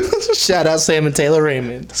Reno. Shout out Sam and Taylor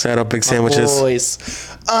Raymond. Shout out Big Sandwiches. Boys.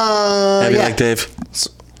 Happy like Dave.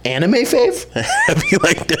 Anime fave? Happy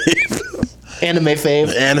like Dave. Anime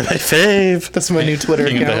fave. Anime fave. That's my new Twitter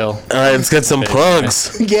King account. of the Hill. All right, let's get some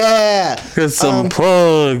plugs. Yeah. Get some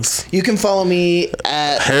plugs. You can follow me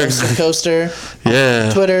at Coaster Coaster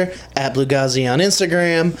on Twitter, at Bluegazi on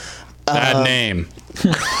Instagram. Bad name.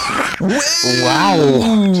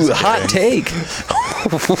 Wow. Hot take.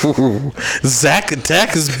 Zach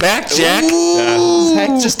Attack is back, Jack.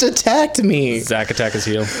 Zach just attacked me. Zach Attack is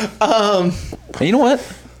heel. You know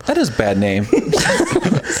what? That is a bad name.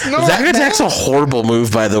 Zach Attack's a horrible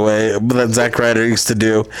move, by the way, that Zack Ryder used to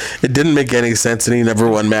do. It didn't make any sense, and he never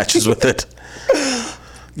won matches with it.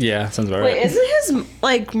 Yeah, sounds about right. Wait, isn't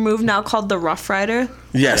his move now called the Rough Rider?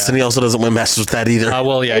 Yes, and he also doesn't win matches with that either.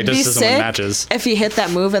 Well, yeah, he It'd just be doesn't win sick matches. if he hit that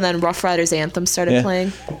move and then Rough Rider's anthem started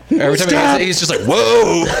playing. Every time he's just like,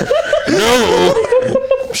 whoa. No!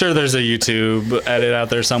 I'm sure there's a YouTube edit out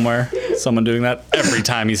there somewhere. Someone doing that every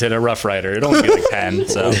time he's hit a Rough Rider. It'd only be like 10,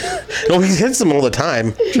 so. No, he hits them all the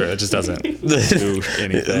time. Sure, it just doesn't do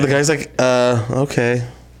anything. The guy's like, okay.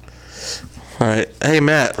 All right. Hey,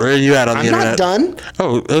 Matt, where are you at on the internet? I'm not done.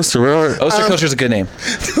 Oh, Oster, where are Oster Coaster's a good name.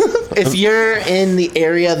 If you're in the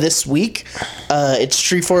area this week, it's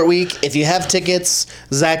Treefort week. If you have tickets,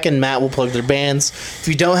 Zach and Matt will plug their bands. If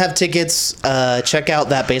you don't have tickets, check out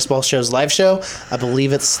That Baseball Show's live show. I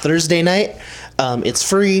believe it's Thursday night. It's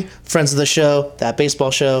free. Friends of the show, That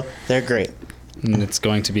Baseball Show, they're great. And it's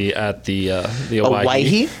going to be at the Owyhee.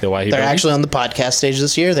 Owyhee? The Owyhee. They're building. actually on the podcast stage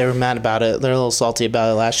this year. They were mad about it. They're a little salty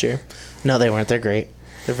about it last year. No, they weren't. They're great.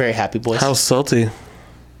 They're very happy boys. How salty?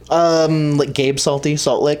 Like Gabe Salty,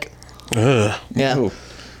 Salt Lick. Ugh. Yeah. Ooh,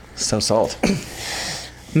 so salt.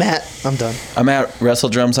 Matt, I'm done. I'm at Wrestle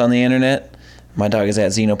Drums on the internet. My dog is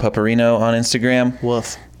at Zeno Paparino on Instagram.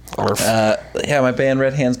 Woof. Yeah, my band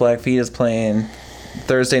Red Hands Black Feet is playing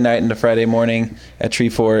Thursday night into Friday morning at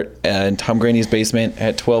Treefort in Tom Graney's basement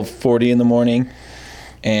at 12:40 in the morning.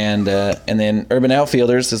 And then Urban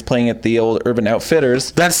Outfielders is playing at the old Urban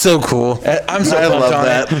Outfitters. That's so cool. I'm so I pumped love on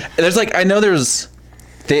that. it. There's I know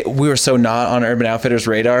we were so not on Urban Outfitters'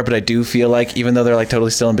 radar, but I do feel like even though they're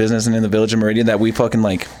totally still in business and in the Village of Meridian, that we fucking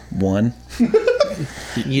won.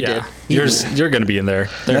 You did. You're going to be in there.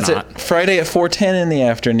 They're That's not. it. Friday at 4:10 in the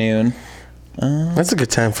afternoon. That's a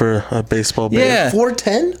good time for a baseball band. Yeah.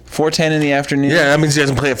 410? 4:10 in the afternoon. Yeah, that means you guys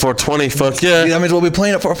can play at 420. Fuck yeah. That means we'll be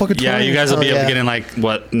playing at 4:20. Yeah, you guys will be Oh, able yeah. to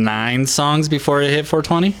get in 9 songs before it hit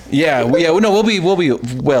 420. Yeah, we'll be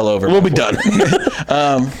well over. We'll be done.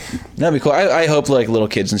 That'd be cool. I hope little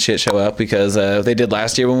kids and shit show up because they did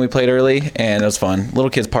last year when we played early and it was fun.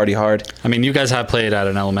 Little kids party hard. I mean, you guys have played at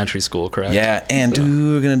an elementary school, correct? Yeah, and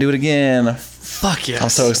we're gonna do it again. Fuck yes. I'm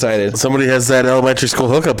so excited. Somebody has that elementary school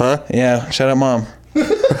hookup, huh? Yeah, shout out mom.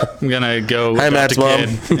 I'm gonna go Hi, adopt Matt's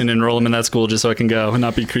a kid and enroll him in that school just so I can go and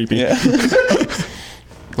not be creepy. Yeah.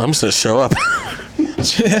 I'm just gonna show up.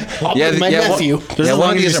 My nephew. Just as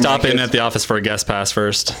long as you stop in at the office for a guest pass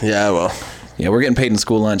first. Yeah, well. Yeah, we're getting paid in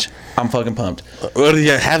school lunch. I'm fucking pumped. What do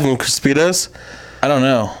you have in Crispitos? I don't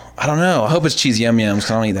know. I hope it's cheese yum yums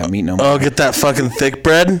because I don't eat that meat no more. Oh, get that fucking thick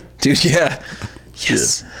bread? Dude, yeah.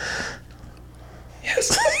 Yes.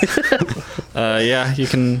 Yes. Yeah, you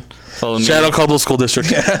can follow me. Shadow Caldwell School District.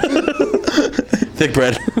 Thick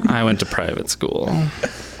bread. I went to private school.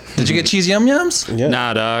 Did you get cheese yum yums? Yeah.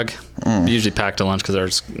 Nah, dog. We usually packed a lunch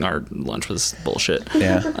because our lunch was bullshit.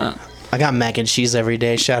 Yeah. I got mac and cheese every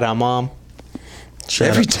day. Shout out, Mom.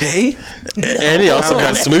 Every day? And he also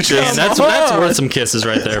got smooches. And that's worth some kisses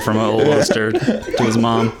right there from old Lester to his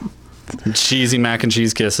mom. Cheesy mac and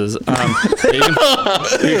cheese kisses. Just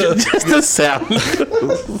the sound.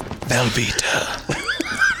 Velveeta.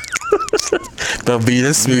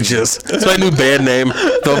 Velveeta Smooches. That's my new band name.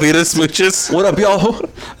 Velveeta Smooches. What up, y'all?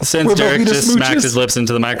 Since We're Derek Velveeta just smacked Smooches. his lips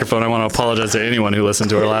into the microphone, I want to apologize to anyone who listened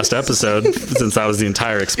to our last episode, since that was the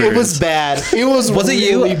entire experience. It was bad. It was it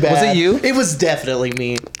you? really bad. Was it you? It was definitely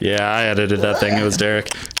me. Yeah, I edited that thing. It was Derek.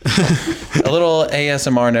 A little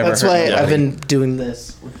ASMR never That's hurt why nobody. I've been doing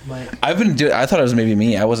this with my. I thought it was maybe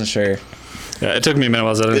me. I wasn't sure. Yeah, it took me a minute while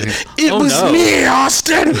I was editing. It was me,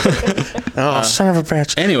 Austin. Son of a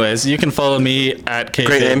bitch. Anyways, you can follow me at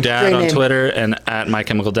Great name. KFaveDad Great on name. Twitter and at My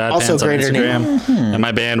Chemical Dad Also Pants on greater Instagram. And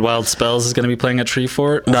my band Wild Spells is going to be playing at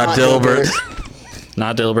Treefort. Not Dilbert.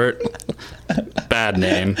 Not Dilbert. Bad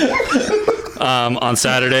name. On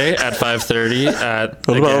Saturday at 5:30 at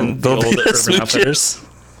What about again, the old Velveeta Urban Smooches? Outfitters.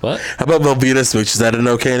 What? How about Velveeta Smooch? Is that an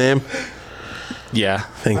okay name? Yeah,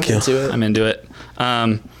 Thank you. I'm into it.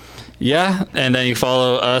 Yeah, and then you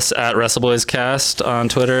follow us at WrestleBoysCast on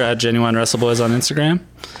Twitter, at Genuine WrestleBoys on Instagram.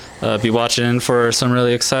 Be watching for some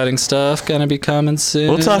really exciting stuff gonna be coming soon.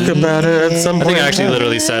 We'll talk about it at some I point. think I actually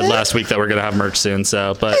literally said last week that we're gonna have merch soon,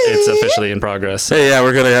 but it's officially in progress. Hey, yeah,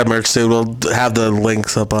 we're gonna have merch soon. We'll have the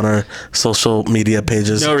links up on our social media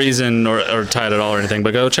pages. No reason or tied at all or anything,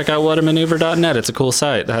 but go check out whatamaneuver.net. It's a cool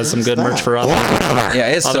site. It has some good merch for other Yeah,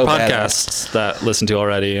 it's so bad. podcasts that listen to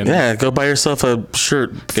already. And Yeah, go buy yourself a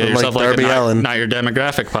shirt get from yourself like like Darby a Allin. not your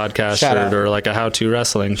demographic podcast Shout shirt out. or like a how-to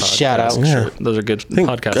wrestling podcast. Shout out. shirt. Those are good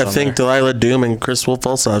podcasts. I think Delilah Doom and Chris Wolf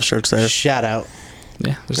also have shirts there. Shout out.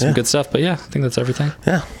 Yeah, there's some good stuff. But yeah, I think that's everything.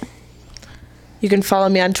 Yeah. You can follow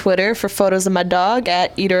me on Twitter for photos of my dog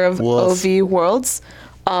at Eater of Woof. OV Worlds.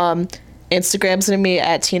 Instagram's gonna be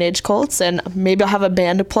at Teenage Colts, and maybe I'll have a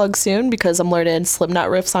band to plug soon because I'm learning Slipknot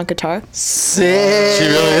riffs on guitar. Sick. She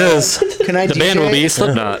really is. Can I The DJ? band will be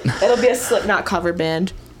Slipknot. It'll be a Slipknot cover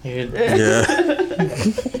band. Yeah,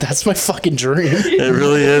 That's my fucking dream. it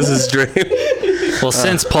really is his dream. Well,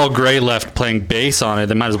 since Paul Gray left playing bass on it,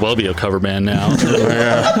 they might as well be a cover band now.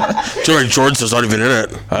 George Jordan's not even in it.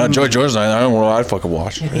 George George, I don't know what I'd fucking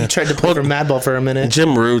watch. He tried to play for Madball for a minute.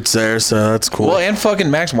 Jim Root's there, so that's cool. Well, and fucking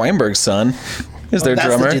Max Weinberg's son is their That's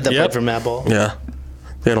drummer. the dude that Yep. played for Madball. yeah,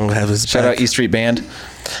 they don't have his. Shout back. out E Street Band.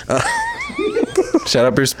 Shout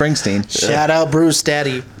out Bruce Springsteen. Shout out Bruce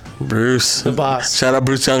Daddy, Bruce. the boss. Shout out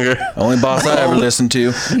Bruce Younger. Only boss I ever listened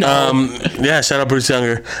to. Yeah, shout out Bruce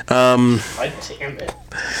Younger. Damn it.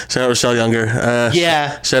 Shout out Rochelle Younger.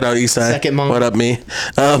 Yeah. Shout out Eastside. Second monk. What up, me?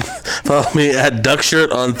 Follow me at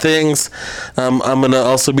Duckshirt on things. I'm gonna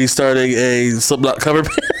also be starting a Slipknot cover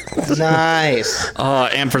band. Nice.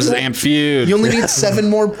 Amp versus Amp feud. You only need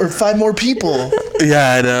 5 more people.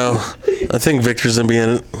 Yeah, I know. I think Victor's gonna be in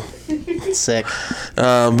it. Sick.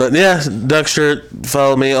 But yeah, Duckshirt.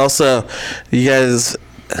 Follow me. Also, you guys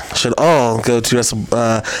should all go to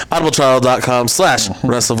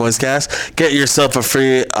audibletrial.com/WrestleVoiceCast. Get yourself a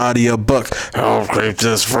free audio book. Oh, creep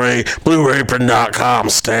this free. BlueApron.com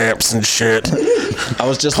stamps and shit. I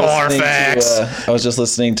was just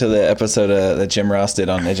listening to the episode that Jim Ross did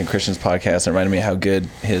on Agent Christian's podcast. It reminded me how good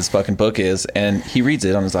his fucking book is, and he reads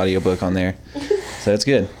it on his audiobook on there. So it's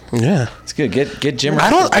good. Yeah. It's good. Get Jim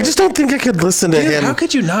Ross. I just don't think I could listen to him. How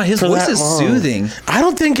could you not? His for voice that is long. soothing. I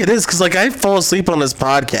don't think it is because like I fall asleep on his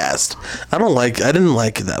podcast. I didn't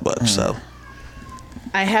like it that much. So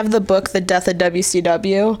I have the book The Death of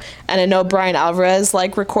WCW, and I know Brian Alvarez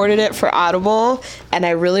recorded it for Audible, and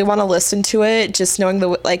I really want to listen to it. Just knowing me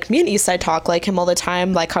and Eastside talk like him all the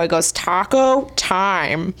time, like how he goes taco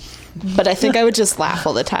time, but I think I would just laugh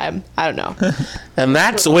all the time. I don't know. and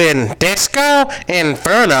that's when Disco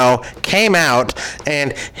Inferno came out,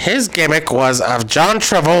 and his gimmick was of John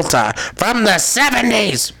Travolta from the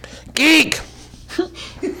 70s. Geek.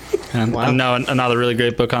 And now another really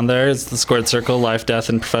great book on there is The Squared Circle: Life, Death,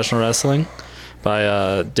 and Professional Wrestling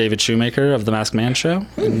by David Shoemaker of The Masked Man Show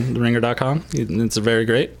and TheRinger.com. It's very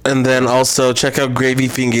great. And then also check out Gravy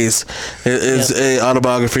Fingies. It is a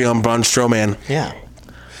autobiography on Braun Strowman. Yeah.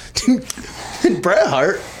 Bret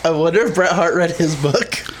Hart. I wonder if Bret Hart read his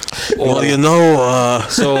book. Well,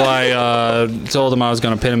 so I told him I was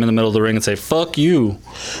going to pin him in the middle of the ring and say, fuck you.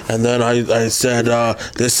 And then I said,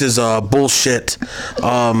 this is bullshit.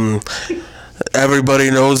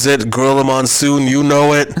 Everybody knows it. Gorilla Monsoon, you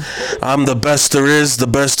know it. I'm the best there is, the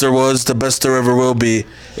best there was, the best there ever will be.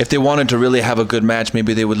 If they wanted to really have a good match,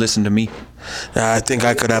 maybe they would listen to me. I think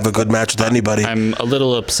I could have a good match with anybody. I'm a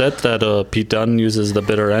little upset that Pete Dunne uses the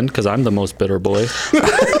bitter end because I'm the most bitter boy.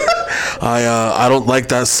 I don't like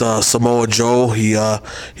that Samoa Joe. He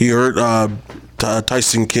hurt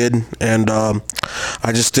Tyson Kidd, and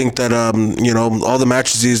I just think that all the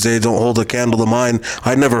matches these days don't hold a candle to mine.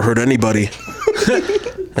 I never hurt anybody.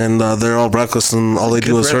 And they're all reckless, and all they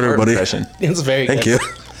do is hurt everybody. It's very Thank good. you.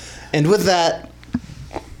 And with that,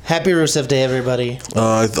 happy Rusev Day, everybody.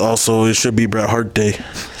 Also, it should be Bret Hart Day.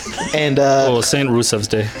 And St. Rusev's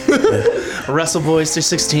Day. WrestleBoys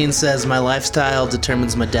 316 says, my lifestyle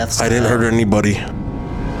determines my death style. I didn't hurt anybody.